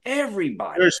killing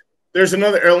everybody? There's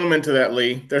another element to that,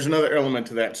 Lee. There's another element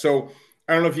to that. So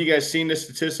I don't know if you guys seen this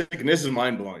statistic, and this is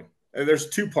mind-blowing. There's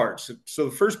 2 parts. So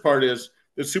the first part is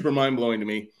that's super mind-blowing to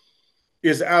me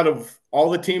is out of all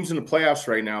the teams in the playoffs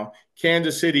right now,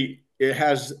 Kansas City, it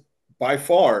has by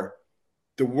far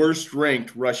the worst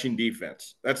ranked rushing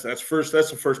defense. That's the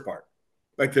first part.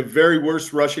 Like the very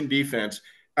worst rushing defense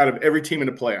out of every team in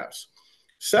the playoffs.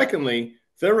 Secondly,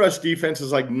 their rush defense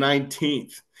is like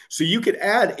 19th. So you could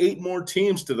add 8 more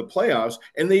teams to the playoffs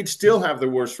and they'd still have the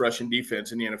worst rushing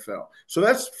defense in the NFL. So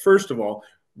that's first of all,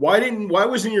 why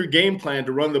wasn't your game plan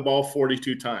to run the ball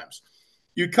 42 times?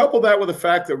 You couple that with the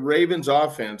fact that Ravens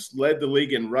offense led the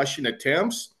league in rushing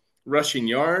attempts, rushing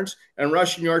yards, and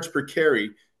rushing yards per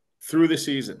carry through the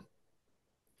season.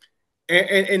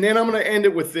 And then I'm going to end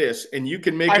it with this, and you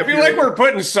can make. I feel like we're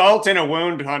putting salt in a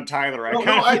wound on Tyler. I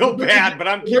kind of feel bad, but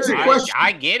I'm curious.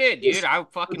 I get it, dude. I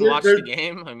fucking watched the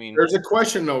game. I mean, there's a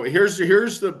question though. Here's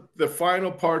the final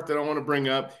part that I want to bring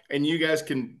up, and you guys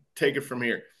can take it from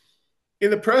here. In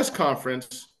the press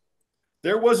conference,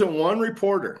 there wasn't one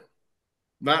reporter,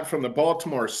 not from the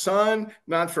Baltimore Sun,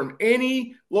 not from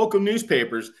any local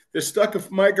newspapers, that stuck a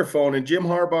microphone in Jim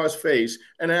Harbaugh's face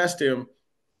and asked him,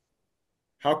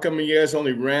 how come you guys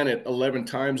only ran it 11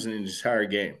 times in the entire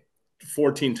game?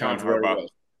 14 times.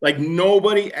 Like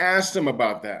nobody asked him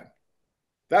about that.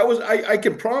 That was, I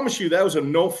can promise you that was a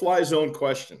no-fly zone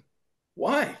question.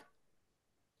 Why?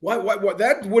 Why?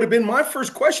 That would have been my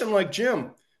first question. Like,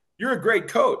 Jim, you're a great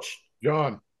coach.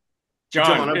 John, you're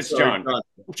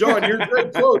a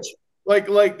great coach. Like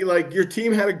your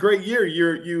team had a great year.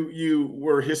 You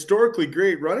were historically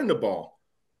great running the ball.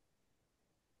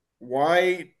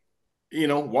 Why?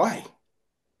 Why?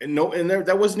 And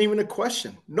that wasn't even a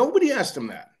question. Nobody asked him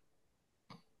that.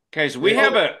 Okay, so we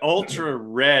have an ultra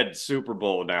red Super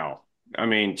Bowl now. I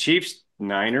mean, Chiefs,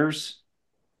 Niners.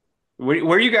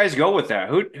 Where do you guys go with that?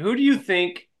 Who do you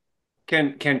think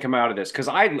can come out of this? Because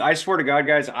I swear to God,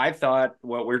 guys, I thought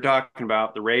what we're talking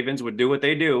about, the Ravens would do what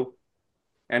they do,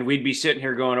 and we'd be sitting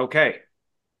here going, okay,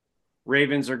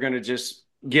 Ravens are going to just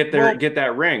get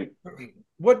that ring.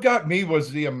 What got me was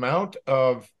the amount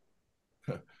of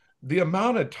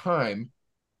time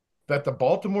that the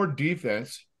Baltimore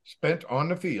defense spent on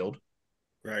the field.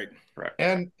 Right.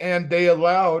 And they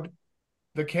allowed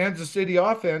the Kansas City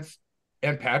offense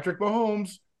and Patrick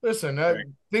Mahomes. Listen,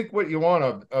 think what you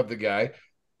want of the guy,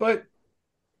 but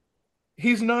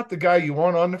he's not the guy you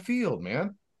want on the field,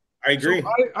 man. I agree. So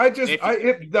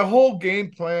the whole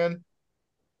game plan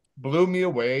blew me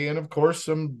away. And of course,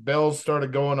 some bells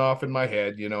started going off in my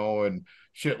head, and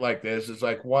shit like this. It's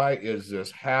like, why is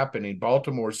this happening?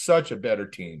 Baltimore's such a better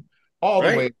team all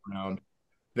the way around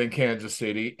than Kansas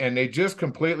City. And they just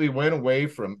completely went away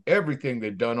from everything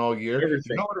they've done all year.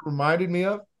 You know what it reminded me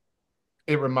of?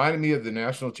 It reminded me of the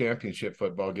national championship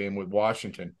football game with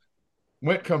Washington.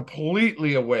 Went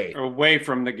completely away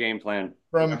from the game plan,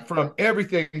 from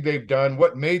everything they've done,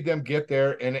 what made them get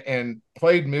there and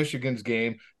played Michigan's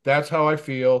game. That's how I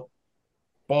feel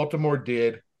Baltimore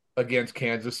did against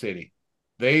Kansas City.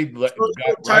 They got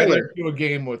right into a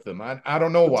game with them. I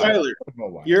don't know why. Tyler,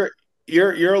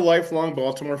 you're a lifelong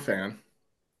Baltimore fan,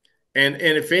 and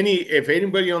if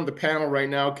anybody on the panel right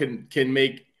now can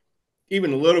make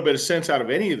even a little bit of sense out of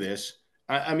any of this,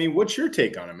 I mean, what's your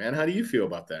take on it, man? How do you feel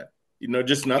about that?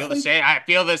 Just nothing. I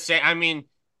feel the same. I mean,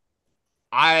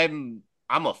 I'm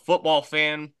a football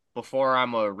fan before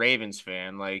I'm a Ravens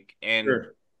fan.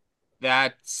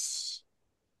 That's.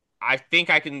 I think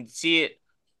I can see it.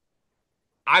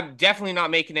 I'm definitely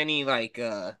not making any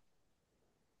the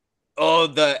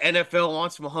NFL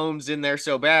wants Mahomes in there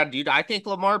so bad, dude. I think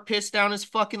Lamar pissed down his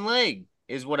fucking leg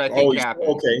is what I think happened.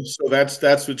 Okay, so that's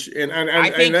what and I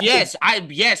think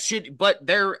but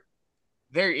there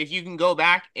if you can go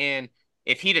back and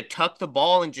if he'd have tucked the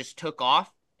ball and just took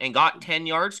off and got 10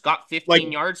 yards, got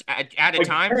 15 yards at a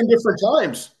time. 10 different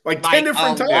times. 10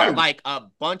 different times. Like a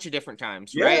bunch of different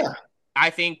times, right? I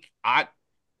think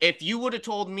if you would have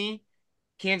told me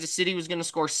Kansas City was going to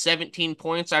score 17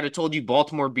 points, I'd have told you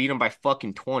Baltimore beat them by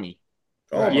fucking 20.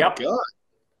 Oh, my God.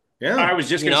 Yeah. I was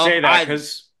just going to say that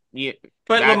because,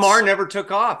 but Lamar never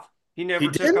took off. He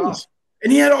never took off.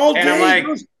 And he had all day. And I'm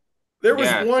like, there was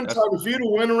one time, if he'd have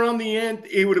went around the end,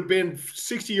 it would have been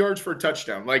 60 yards for a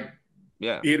touchdown. Like,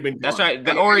 yeah, he'd have been that's gone.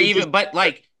 right. Or even, but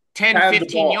like 10,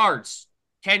 15 yards,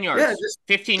 10 yards, yeah,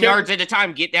 15 yards at a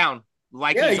time, get down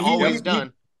like he's always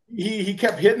done. He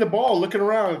kept hitting the ball, looking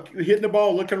around,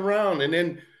 and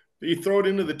then you throw it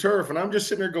into the turf. And I'm just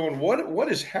sitting there going,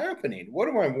 what is happening? What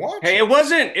am I watching? Hey, it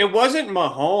wasn't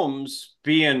Mahomes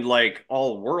being like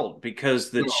all world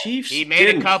because the Chiefs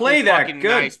didn't play that good.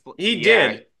 Nice, he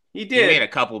did. He made a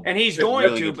couple, and he's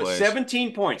going to, but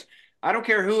 17 points. I don't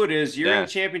care who it is. You're in a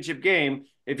championship game.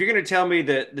 If you're going to tell me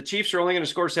that the Chiefs are only going to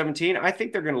score 17, I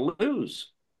think they're going to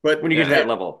lose. But when you get to that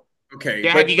level, okay.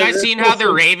 Yeah, have you guys seen how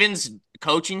the Ravens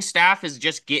coaching staff is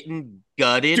just getting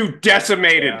gutted? Dude,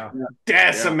 decimated.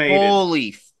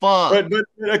 Holy fuck! But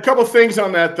a couple things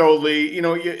on that though, Lee. You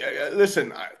know,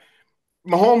 listen,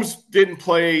 Mahomes didn't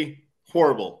play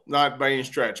horrible, not by any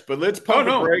stretch. But let's pump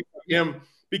a break on him.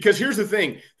 Because here's the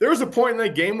thing. There was a point in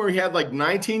that game where he had like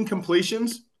 19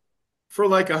 completions for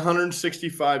like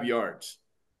 165 yards.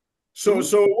 So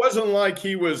it wasn't like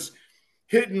he was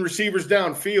hitting receivers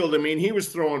downfield. I mean, he was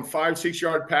throwing 5-6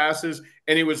 yard passes,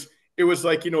 and it was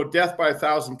like, death by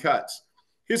 1,000 cuts.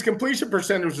 His completion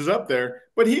percentage was up there,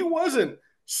 but he wasn't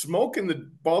smoking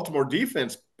the Baltimore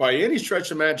defense by any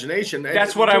stretch of imagination.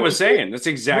 That's what I was saying. That's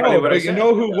exactly what I said.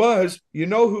 You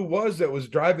know who was that was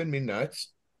driving me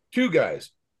nuts? Two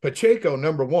guys. Pacheco,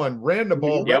 number one, ran the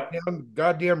ball right down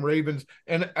goddamn Ravens,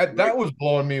 and that was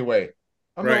blowing me away.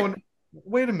 I'm going,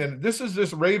 wait a minute, this is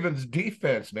this Ravens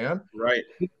defense, man. Right.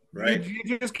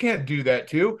 You just can't do that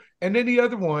too. And then the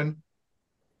other one,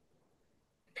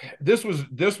 this was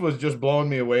just blowing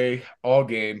me away all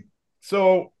game.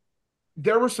 So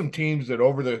there were some teams that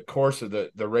over the course of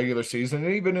the regular season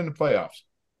and even in the playoffs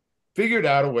figured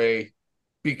out a way,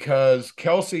 because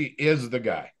Kelce is the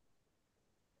guy.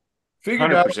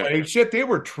 Figured 100%. Out a way. Shit, they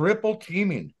were triple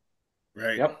teaming.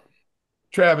 Right. Yep.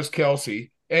 Travis Kelce,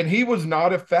 and he was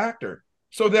not a factor.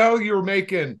 So now you're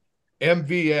making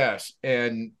MVS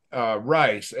and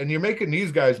Rice, and you're making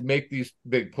these guys make these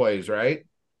big plays, right?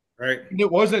 Right. And it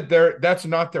wasn't that's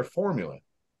not their formula.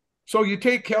 So you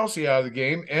take Kelce out of the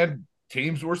game, and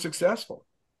teams were successful.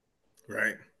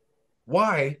 Right.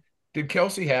 Why did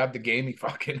Kelce have the game he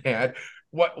fucking had?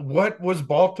 What was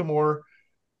Baltimore?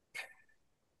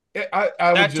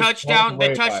 That touchdown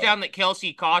that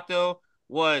Kelce caught though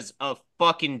was a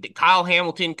fucking Kyle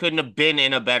Hamilton couldn't have been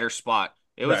in a better spot.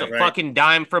 It was a fucking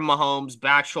dime from Mahomes,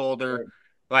 back shoulder,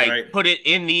 put it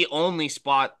in the only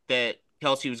spot that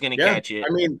Kelce was going to catch it.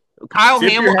 I mean, Kyle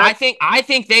Hamilton. I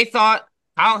think they thought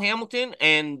Kyle Hamilton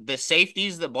and the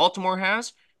safeties that Baltimore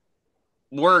has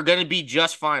were going to be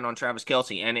just fine on Travis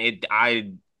Kelce, and it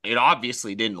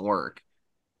obviously didn't work.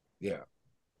 Yeah,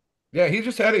 he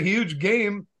just had a huge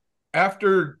game.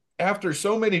 After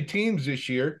so many teams this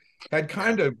year had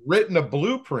kind of written a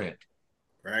blueprint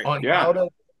on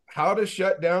how to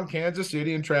shut down Kansas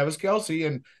City and Travis Kelce,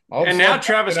 and now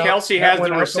Travis Kelce has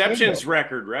the receptions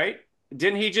record, right?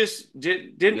 Didn't he just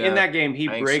in that game he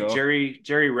break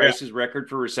Jerry Rice's record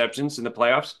for receptions in the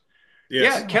playoffs?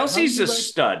 Yes. Yeah, Kelce's a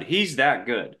stud. He's that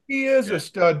good. He is a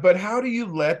stud, but how do you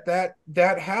let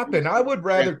that happen? I would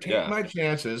rather take my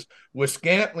chances with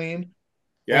Scantling.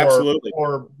 Absolutely.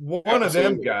 Or one of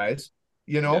them guys,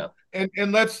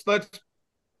 and let's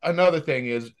another thing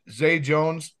is Zay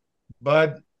Jones,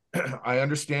 bud. I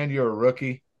understand you're a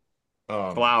rookie.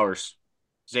 Zay Flowers.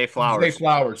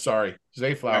 Sorry.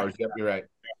 Zay Flowers. Yep, you're right.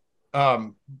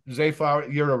 Zay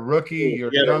Flowers, you're a rookie. You're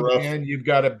a young man. You've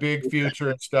got a big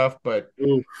future and stuff, but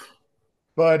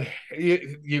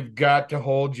you've got to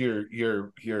hold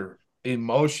your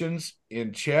emotions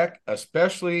in check,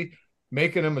 especially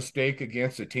making a mistake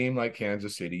against a team like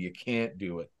Kansas City. You can't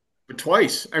do it. But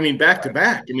twice. I mean, back to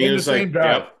back. I mean, in the same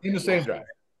drive. In the same drive.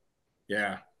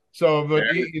 Yeah. So, but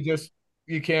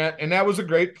you can't. And that was a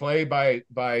great play by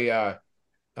the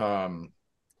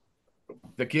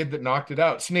kid that knocked it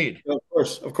out, Snead.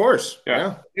 Of course.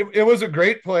 Yeah. It was a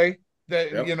great play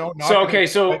that So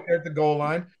right there at the goal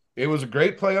line. It was a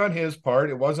great play on his part.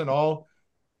 It wasn't all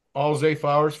Zay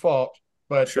Flowers' fault,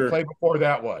 but the play before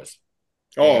that was.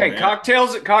 Oh, hey,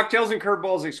 cocktails and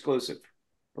curveballs exclusive.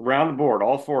 Around the board,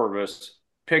 all four of us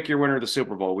pick your winner of the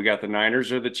Super Bowl. We got the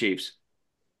Niners or the Chiefs.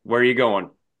 Where are you going?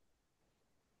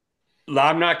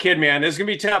 I'm not kidding, man. This is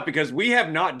gonna be tough because we have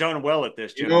not done well at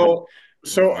this, gentlemen.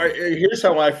 Here's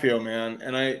how I feel, man,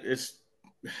 and I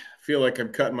feel like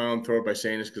I'm cutting my own throat by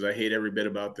saying this because I hate every bit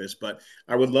about this, but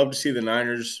I would love to see the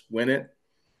Niners win it.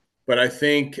 But I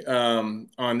think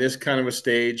on this kind of a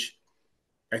stage,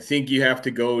 I think you have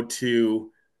to go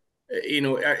to,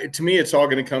 to me, it's all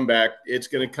going to come back. It's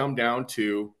going to come down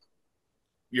to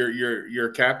your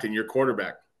captain, your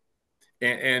quarterback.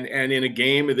 And in a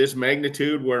game of this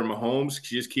magnitude where Mahomes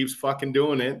just keeps fucking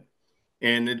doing it,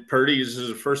 and Purdy is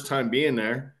his first time being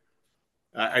there,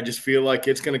 I just feel like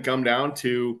it's going to come down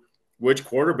to which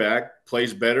quarterback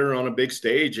plays better on a big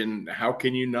stage, and how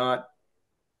can you not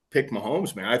pick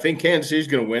Mahomes, man? I think Kansas City's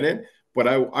going to win it, but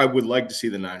I would like to see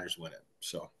the Niners win it.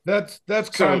 So that's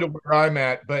kind of where I'm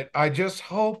at, but I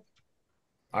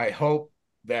hope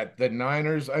that the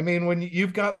Niners, I mean, when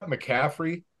you've got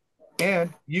McCaffrey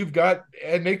and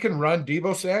they can run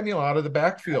Deebo Samuel out of the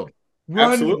backfield.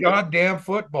 Run Absolutely. the goddamn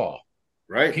football.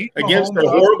 Right. Against a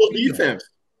horrible defense.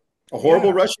 A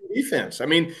horrible rushing defense. I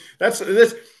mean, that's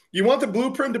this. You want the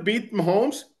blueprint to beat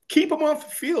Mahomes? Keep him off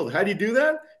the field. How do you do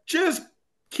that? Just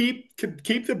keep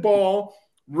the ball,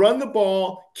 run the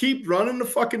ball, keep running the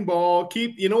fucking ball.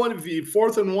 If you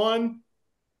 4th and 1,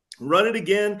 run it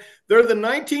again. They're the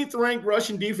 19th ranked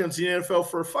rushing defense in the NFL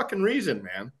for a fucking reason,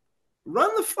 man.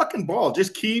 Run the fucking ball.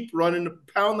 Just keep running,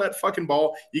 pound that fucking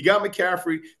ball. You got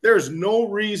McCaffrey. There's no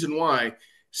reason why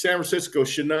San Francisco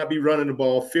should not be running the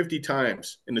ball 50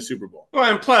 times in the Super Bowl.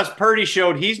 Well, and plus Purdy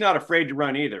showed he's not afraid to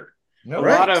run either. No, a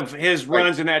lot of his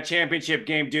runs in that championship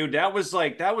game, dude, that was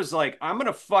like, I'm going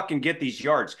to fucking get these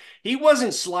yards. He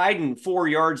wasn't sliding 4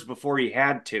 yards before he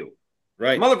had to.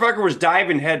 Right. Motherfucker was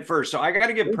diving head first. So I got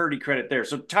to give Purdy credit there.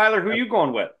 So Tyler, who you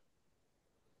going with?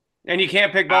 And you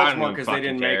can't pick Baltimore because they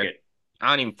didn't make it. I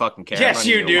don't even fucking care. Yes,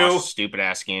 you do. Stupid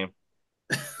ass game.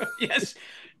 Yes.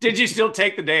 Did you still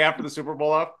take the day after the Super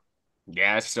Bowl off?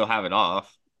 Yeah, I still have it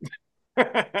off.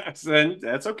 So then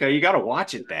that's okay. You got to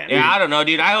watch it then. Yeah, I don't know,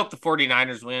 dude. I hope the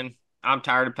 49ers win. I'm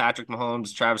tired of Patrick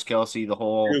Mahomes, Travis Kelce, the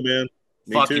whole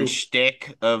fucking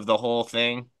shtick of the whole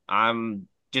thing. I'm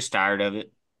just tired of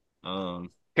it.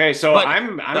 Okay, so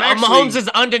I'm actually Mahomes is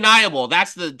undeniable.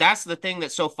 That's the thing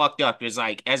that's so fucked up is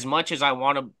like, as much as I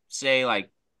want to say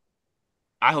like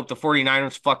I hope the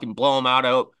 49ers fucking blow them out. I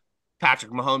hope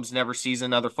Patrick Mahomes never sees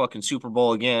another fucking Super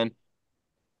Bowl again.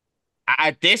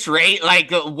 At this rate,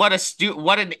 like what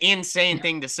an insane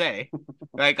thing to say.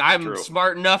 Like I'm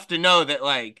smart enough to know that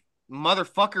like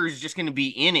motherfucker is just going to be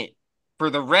in it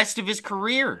for the rest of his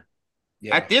career.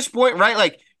 Yeah. At this point, right?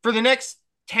 Like for the next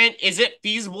 10, is it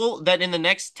feasible that in the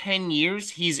next 10 years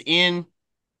he's in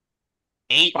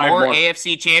 8 more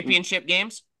AFC championship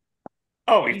games?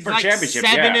 Oh, he's for like championship,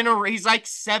 he's like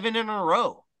 7 in a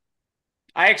row.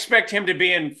 I expect him to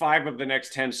be in 5 of the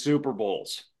next 10 Super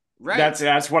Bowls. Right.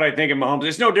 That's what I think of Mahomes.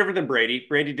 It's no different than Brady.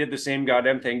 Brady did the same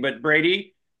goddamn thing, but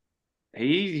Brady,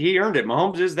 he earned it.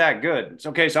 Mahomes is that good. It's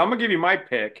okay, so I'm gonna give you my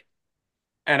pick,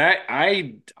 and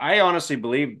I honestly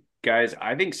believe, guys,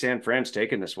 I think San Fran's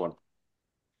taking this one.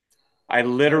 I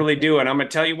literally do, and I'm gonna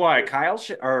tell you why. Kyle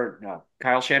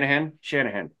Shanahan.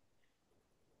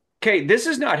 Okay, this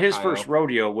is not his first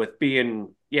rodeo with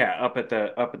being up at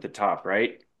the top,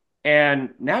 right?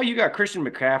 And now you got Christian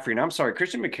McCaffrey, and I'm sorry,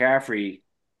 Christian McCaffrey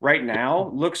right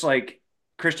now looks like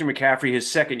Christian McCaffrey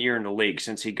his second year in the league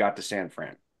since he got to San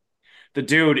Fran. The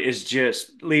dude is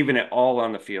just leaving it all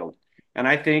on the field. And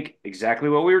I think exactly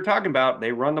what we were talking about,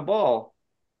 they run the ball.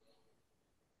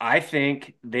 I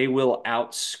think they will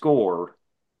outscore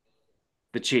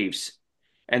the Chiefs.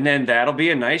 And then that'll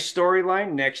be a nice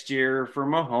storyline next year for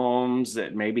Mahomes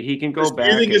that maybe he can go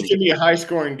back. You think it's going to be a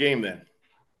high-scoring game then?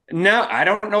 No, I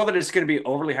don't know that it's going to be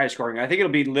overly high-scoring. I think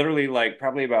it'll be literally like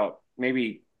probably about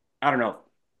maybe, I don't know,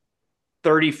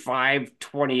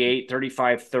 35-28,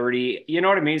 35-30. You know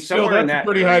what I mean? Somewhere in that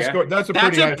pretty high score. That's a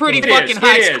pretty fucking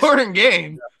high-scoring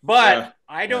game. But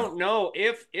I don't know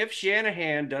if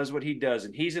Shanahan does what he does,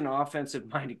 and he's an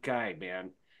offensive-minded guy, man.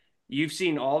 You've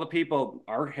seen all the people,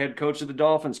 our head coach of the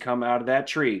Dolphins, come out of that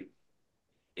tree.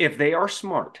 If they are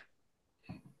smart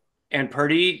and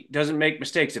Purdy doesn't make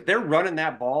mistakes, if they're running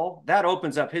that ball, that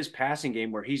opens up his passing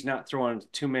game where he's not throwing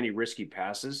too many risky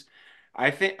passes.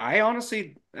 I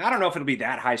honestly, I don't know if it'll be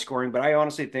that high scoring, but I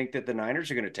honestly think that the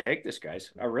Niners are going to take this,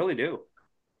 guys. I really do.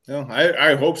 No,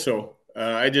 I hope so.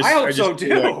 I hope so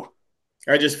too.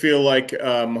 I just feel like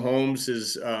Mahomes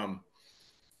is.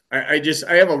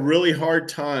 I have a really hard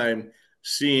time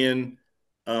seeing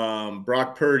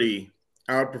Brock Purdy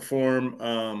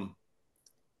outperform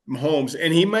Mahomes,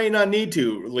 and he may not need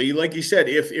to, Lee. Like you said,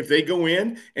 if they go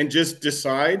in and just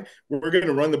decide we're going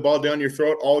to run the ball down your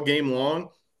throat all game long,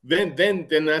 then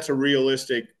that's a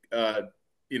realistic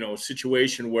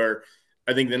situation where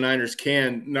I think the Niners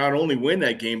can not only win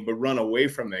that game but run away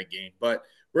from that game. But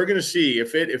we're going to see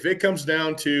if it comes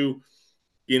down to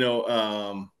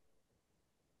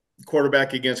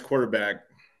quarterback against quarterback.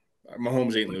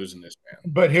 Mahomes ain't losing this,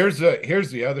 man. But here's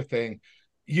the other thing.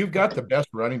 You've got the best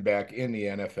running back in the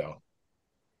NFL.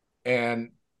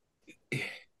 And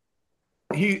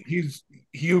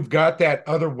you've got that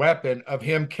other weapon of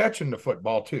him catching the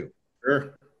football too.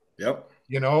 Sure. Yep.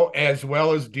 As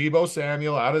well as Deebo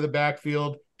Samuel out of the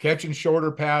backfield, catching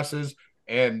shorter passes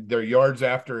and their yards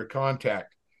after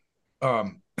contact.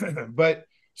 But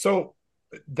so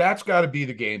that's got to be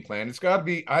the game plan. It's got to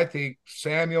be, I think,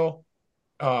 Samuel,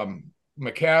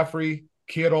 McCaffrey,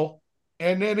 Kittle,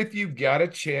 and then if you've got a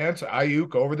chance,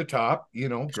 Ayuk over the top,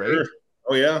 great. Sure.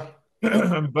 Oh yeah.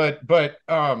 but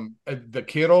the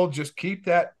Kittle, just keep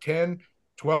that 10,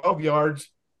 12 yards,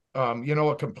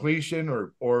 a completion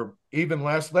or even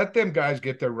less. Let them guys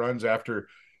get their runs after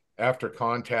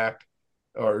contact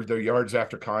or their yards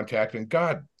after contact. And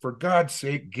for God's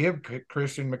sake, give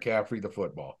Christian McCaffrey the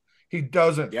football. He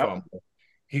doesn't fumble.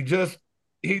 He just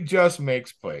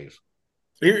makes plays.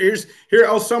 Here,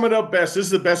 I'll sum it up best. This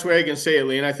is the best way I can say it,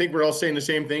 Lee. And I think we're all saying the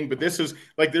same thing, but this is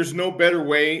like, there's no better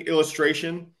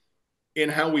illustration in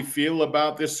how we feel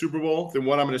about this Super Bowl than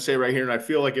what I'm going to say right here. And I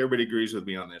feel like everybody agrees with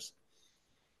me on this.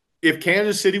 If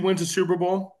Kansas City wins the Super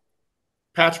Bowl,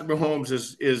 Patrick Mahomes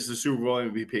is the Super Bowl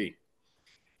MVP.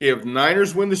 If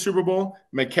Niners win the Super Bowl,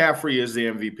 McCaffrey is the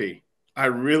MVP. I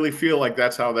really feel like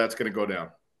that's how that's going to go down.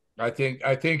 I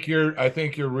think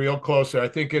you're real close there. I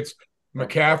think it's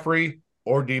McCaffrey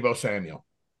or Deebo Samuel.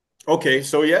 Okay,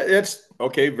 so yeah, it's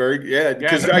okay.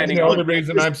 Because the only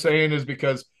reason I'm saying is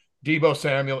because Deebo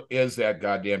Samuel is that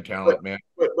goddamn talent, man.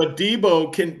 But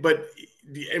Deebo can. But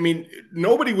I mean,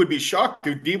 nobody would be shocked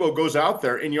if Deebo goes out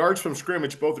there in yards from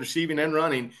scrimmage, both receiving and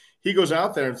running. He goes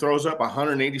out there and throws up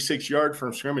 186 yard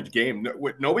from scrimmage game.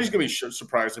 Nobody's going to be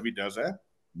surprised if he does that.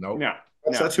 Nope. No,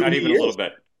 that's not even a little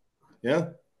bit. Yeah.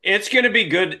 It's going to be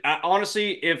good.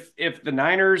 Honestly, if the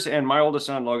Niners, and my oldest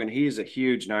son, Logan, he's a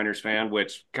huge Niners fan,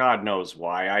 which God knows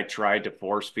why. I tried to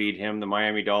force feed him the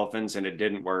Miami Dolphins, and it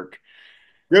didn't work.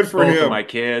 Good for him. Both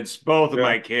of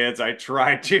my kids. I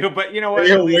tried to, but you know what?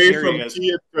 Stay away from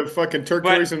the fucking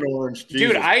turquoise and orange.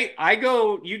 Jesus. Dude, I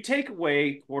go, you take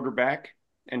away quarterback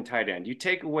and tight end. You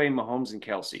take away Mahomes and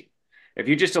Kelsey. If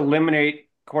you just eliminate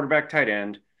quarterback, tight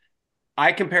end,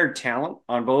 I compared talent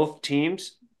on both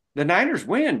teams. The Niners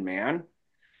win, man.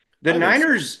 The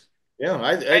Niners. Yeah,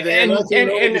 I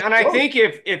think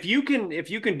if you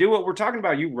can do what we're talking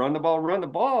about, you run the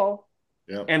ball,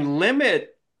 and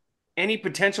limit any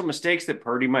potential mistakes that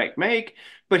Purdy might make.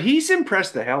 But he's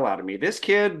impressed the hell out of me. This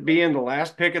kid being the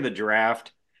last pick of the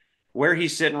draft, where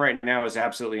he's sitting right now is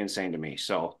absolutely insane to me.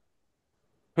 So,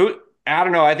 I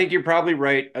don't know. I think you're probably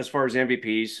right as far as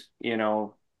MVPs,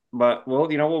 but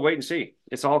we'll wait and see.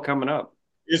 It's all coming up.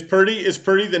 Is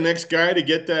Purdy the next guy to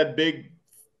get that big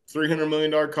 $300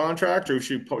 million contract, or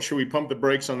should we pump the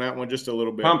brakes on that one just a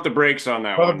little bit? Pump the brakes on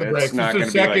that one. It's not going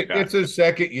to be like that. It's his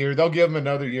second year. They'll give him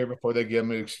another year before they give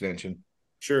him an extension.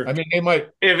 Sure. I mean, they might.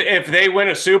 If they win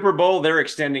a Super Bowl, they're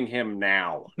extending him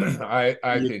now. I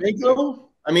think so.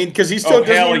 I mean, because he's still.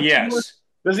 Hell yes.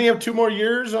 Doesn't he have 2 more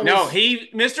years on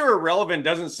Mr. Irrelevant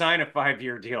doesn't sign a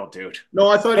 5-year deal, dude. No,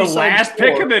 I thought the last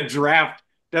pick of the draft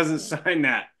doesn't sign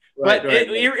that. Right, but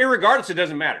irregardless, it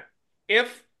doesn't matter.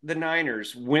 If the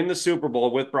Niners win the Super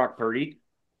Bowl with Brock Purdy,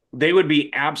 they would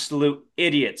be absolute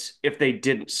idiots if they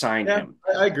didn't sign him.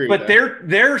 I agree. But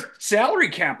their salary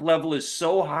cap level is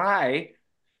so high.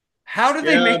 How did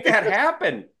they make that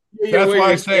happen? That's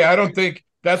why I say I don't think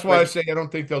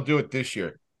they'll do it this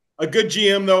year. A good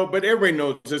GM, though, but everybody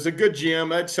knows there's a good GM.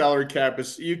 That salary cap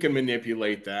you can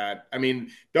manipulate that. I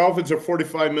mean, Dolphins are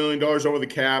 $45 million over the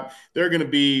cap. They're going to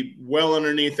be well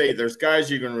underneath it. There's guys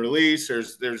you can release.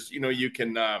 There's you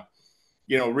can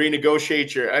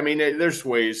renegotiate there's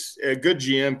ways. A good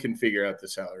GM can figure out the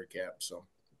salary cap. So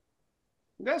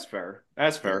that's fair.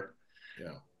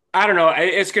 Yeah. I don't know.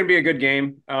 It's going to be a good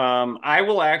game. I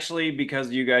will actually,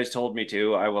 because you guys told me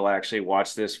to, I will actually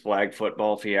watch this flag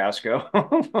football fiasco.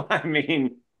 I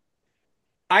mean,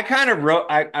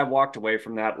 I walked away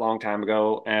from that a long time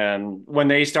ago. And when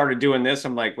they started doing this,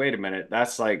 I'm like, wait a minute,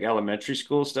 that's like elementary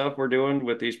school stuff we're doing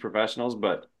with these professionals.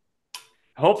 But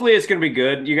hopefully it's going to be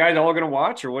good. You guys all going to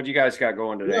watch, or what do you guys got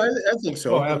going today? Yeah, I think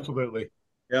so. Oh, absolutely.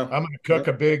 Yeah. I'm going to cook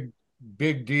a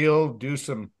big deal, do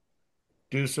some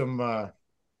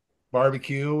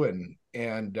barbecue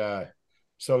and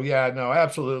so yeah, no,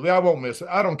 absolutely. I won't miss it.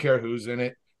 I don't care who's in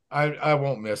it. I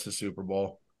won't miss the Super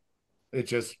Bowl.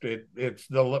 It's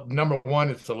the number one,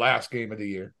 it's the last game of the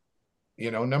year.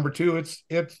 Number two,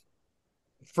 it's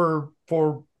for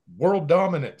world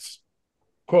dominance,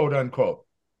 quote unquote.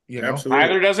 Absolutely.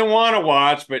 Tyler doesn't want to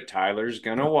watch, but Tyler's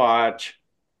gonna watch.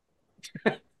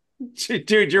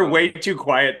 Dude, you're way too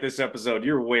quiet this episode.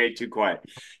 You're way too quiet.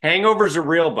 Hangovers are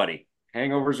real, buddy.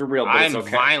 Hangovers are real, but it's I'm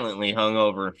okay. violently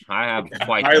hungover. I have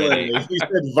quite the Violently. headache. He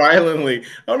said violently. I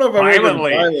don't know if I've ever been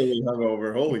Violently. violently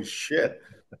hungover. Holy shit.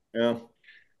 Yeah.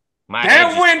 My That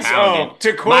head's just wins. pounding. Oh,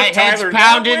 to quote My head's Tyler, that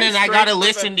pounding, went and I straight gotta for the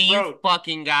listen to you throat.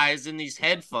 fucking guys in these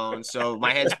headphones, so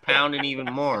my head's pounding even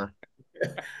more.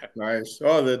 Nice.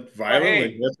 Oh, that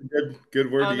violently. hey, That's a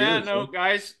good word On to that use. note,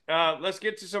 guys, let's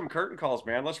get to some curtain calls,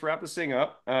 man. Let's wrap this thing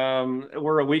up.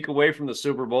 We're a week away from the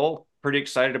Super Bowl. Pretty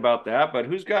excited about that. But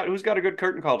who's got a good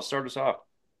curtain call to start us off?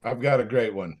 I've got a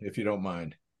great one, if you don't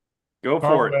mind. Go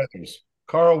for it. Weathers.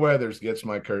 Carl Weathers gets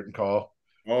my curtain call.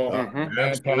 Oh, man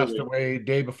passed away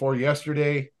day before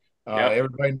yesterday. Yep.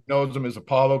 Everybody knows him as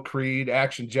Apollo Creed,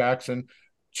 Action Jackson,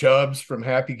 Chubbs from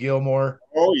Happy Gilmore.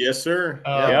 Oh, yes, sir.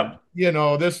 Yep. You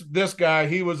know, this guy,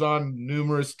 he was on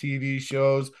numerous TV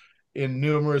shows, in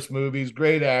numerous movies,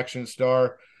 great action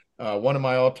star, one of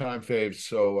my all-time faves.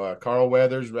 So Carl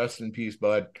Weathers, rest in peace,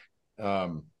 bud.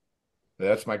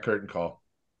 That's my curtain call.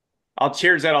 I'll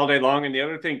cheers that all day long. And the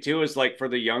other thing too is, like, for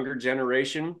the younger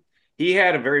generation, he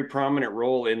had a very prominent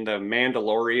role in the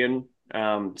Mandalorian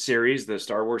series, the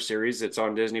Star Wars series that's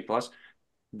on Disney Plus.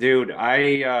 Dude,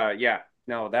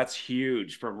 that's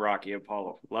huge from Rocky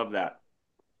Apollo. Love that.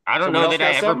 I don't Someone know else that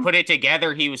I got ever something? put it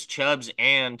together. He was Chubbs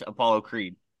and Apollo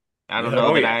Creed. I don't Yeah. know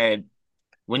Oh, that yeah. I had.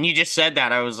 When you just said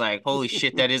that, I was like, holy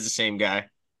shit, that is the same guy.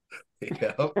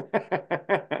 Yep.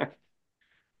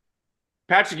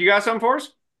 Patrick, you got something for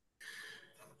us?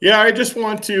 Yeah, I just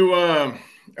want to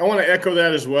I want to echo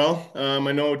that as well.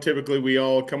 I know typically we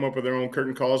all come up with our own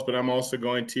curtain calls, but I'm also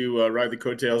going to ride the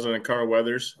coattails on Carl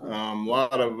Weathers. A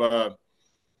lot of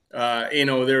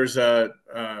there's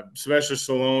Sylvester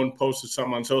Stallone posted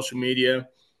something on social media.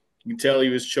 You can tell he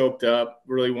was choked up,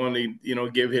 really wanted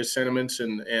to, give his sentiments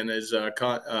and his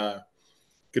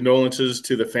condolences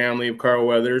to the family of Carl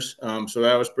Weathers. So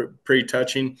that was pretty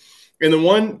touching. And the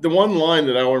one line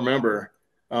that I'll remember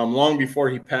long before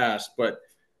he passed, but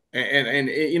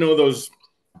there's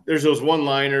those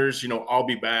one-liners, I'll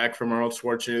be back from Arnold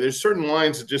Schwarzenegger. There's certain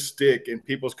lines that just stick in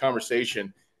people's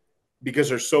conversation because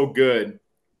they're so good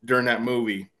during that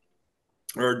movie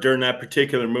or during that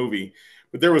particular movie.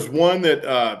 But there was one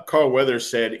that Carl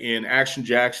Weathers said in Action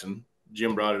Jackson.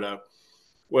 Jim brought it up.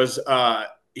 Was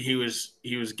he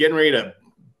was getting ready to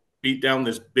beat down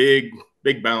this big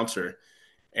bouncer,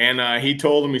 and he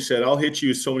told him, he said, "I'll hit you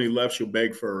with so many lefts you'll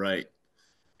beg for a right."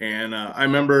 And I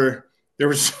remember there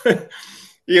was, I'm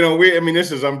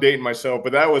dating myself,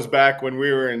 but that was back when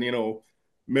we were in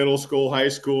middle school, high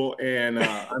school, and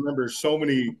I remember so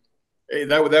many. Hey,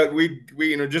 that we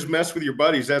just mess with your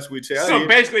buddies. That's what we'd say. So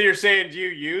basically, you're saying, do you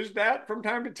use that from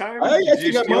time to time? I Did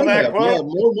you think steal that quote? Yeah,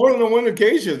 more than one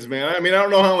occasions, man. I mean, I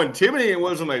don't know how intimidating it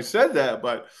was when I said that,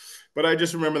 but I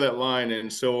just remember that line.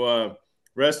 And so,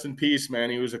 rest in peace, man.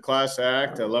 He was a class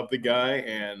act. I love the guy,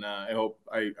 and I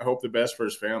hope the best for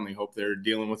his family. Hope they're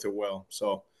dealing with it well.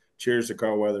 So, cheers to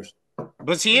Carl Weathers.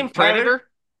 Was he in Predator?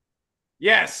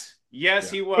 Yes.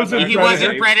 Yes, he was. He was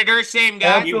in Predator, same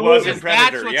guy. He was in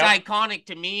Predator. That's what's iconic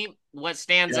to me. What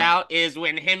stands out is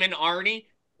when him and Arnie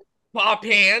pop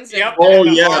hands. Yep.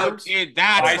 Arms, dude,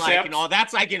 that's biceps.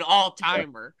 that's like an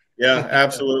all-timer. Yeah,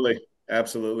 absolutely.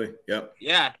 Absolutely. Yep.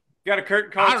 Yeah. Got a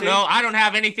curtain call. I don't know. I don't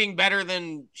have anything better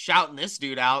than shouting this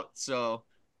dude out. So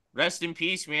rest in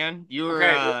peace, man. You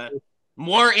were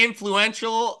more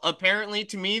influential, apparently,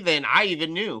 to me than I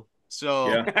even knew.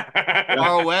 So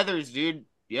Carl Weathers, dude.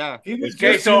 Yeah. He was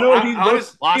Okay, just, so he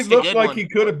lost looked a good like one. he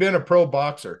could have been a pro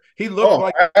boxer. He looked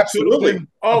like absolutely.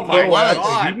 Oh my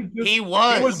God. He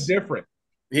was different.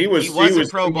 He was a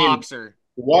pro boxer.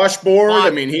 Washboard. But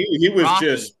I mean, he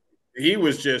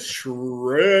was just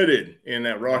shredded in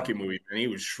that Rocky movie, and he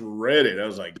was shredded. I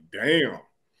was like, damn.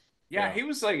 Yeah, he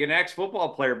was like an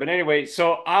ex-football player. But anyway,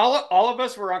 so all of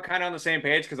us were kind of on the same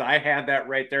page because I had that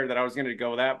right there that I was going to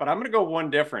go with that, but I'm going to go one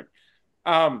different.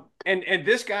 And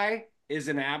this guy is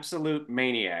an absolute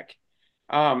maniac.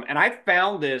 And I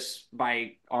found this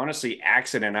by honestly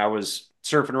accident. I was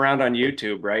surfing around on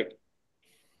YouTube, right?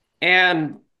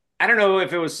 And I don't know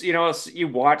if it was, you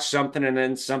watch something and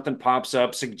then something pops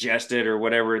up suggested or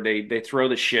whatever. They throw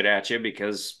the shit at you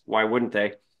because why wouldn't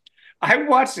they? I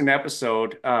watched an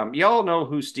episode. Y'all know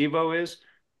who Steve-O is?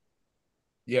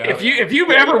 Yeah. If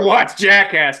you've ever watched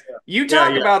Jackass, you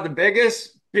talk about the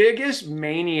biggest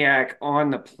maniac on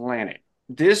the planet.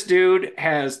 This dude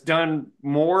has done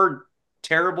more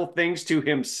terrible things to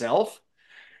himself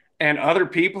and other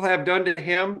people have done to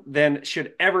him than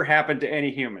should ever happen to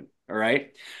any human. All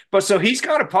right. But so he's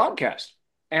got a podcast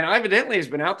and evidently has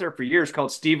been out there for years,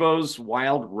 called Steve-O's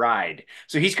Wild Ride.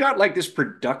 So he's got like this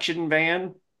production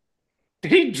van.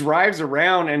 He drives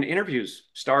around and interviews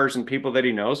stars and people that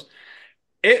he knows.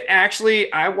 It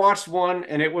actually, I watched one,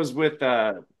 and it was with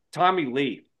Tommy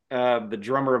Lee, the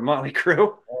drummer of Motley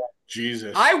Crue.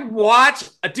 Jesus. I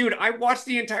watched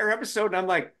the entire episode, and I'm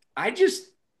like, I just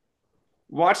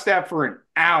watched that for an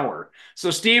hour.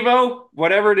 So Steve-O,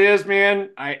 whatever it is, man,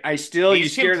 I still, you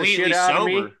scare the shit out of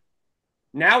me.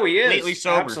 Now he is completely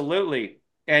sober. Absolutely.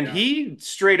 And he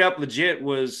straight up legit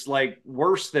was like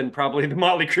worse than probably the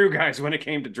Motley Crue guys when it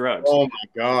came to drugs. Oh my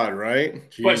God, right?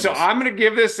 Jesus. But so I'm going to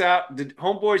give this out. The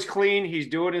homeboy's clean. He's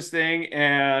doing his thing,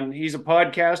 and he's a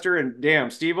podcaster. And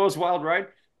damn, Steve-O's Wild Ride.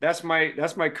 That's my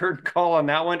curtain call on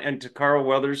that one, and to Carl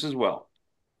Weathers as well.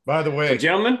 By the way, so,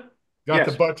 gentlemen, got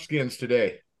the buckskins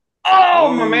today.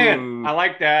 Oh, my man. I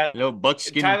like that. Little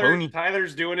buckskin pony.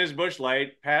 Tyler's doing his Busch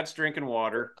Light. Pat's drinking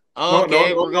water.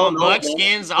 Okay, we're going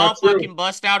buckskins. I'll fucking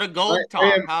bust out a gold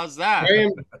top. How's that?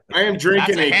 I am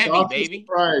drinking a coffee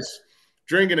surprise.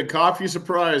 Drinking a coffee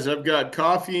surprise. I've got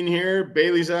coffee in here,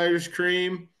 Bailey's Irish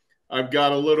Cream. I've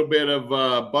got a little bit of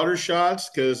butter shots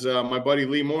because my buddy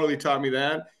Lee Morley taught me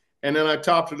that. And then I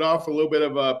topped it off with a little bit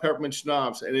of peppermint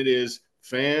schnapps, and it is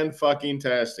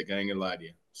fan-fucking-tastic. I ain't gonna lie to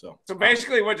you. So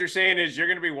basically what you're saying is you're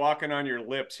going to be walking on your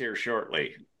lips here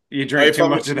shortly. You drink too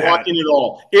much of that. Walking at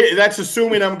all. That's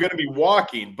assuming I'm going to be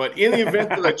walking. But in the event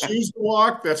that I choose to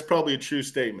walk, that's probably a true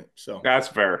statement. So that's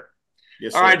fair.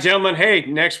 Yes, all right, gentlemen. Hey,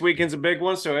 next weekend's a big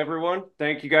one. So everyone,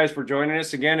 thank you guys for joining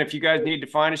us again. If you guys need to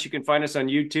find us, you can find us on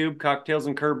YouTube, Cocktails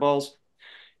and Curveballs.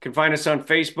 You can find us on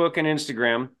Facebook and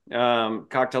Instagram,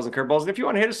 Cocktails and Curveballs. And if you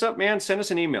want to hit us up, man, send us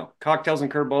an email,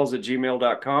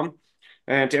 cocktailsandcurveballs@gmail.com.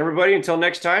 And to everybody, until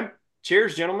next time,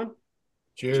 cheers, gentlemen.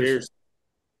 Cheers.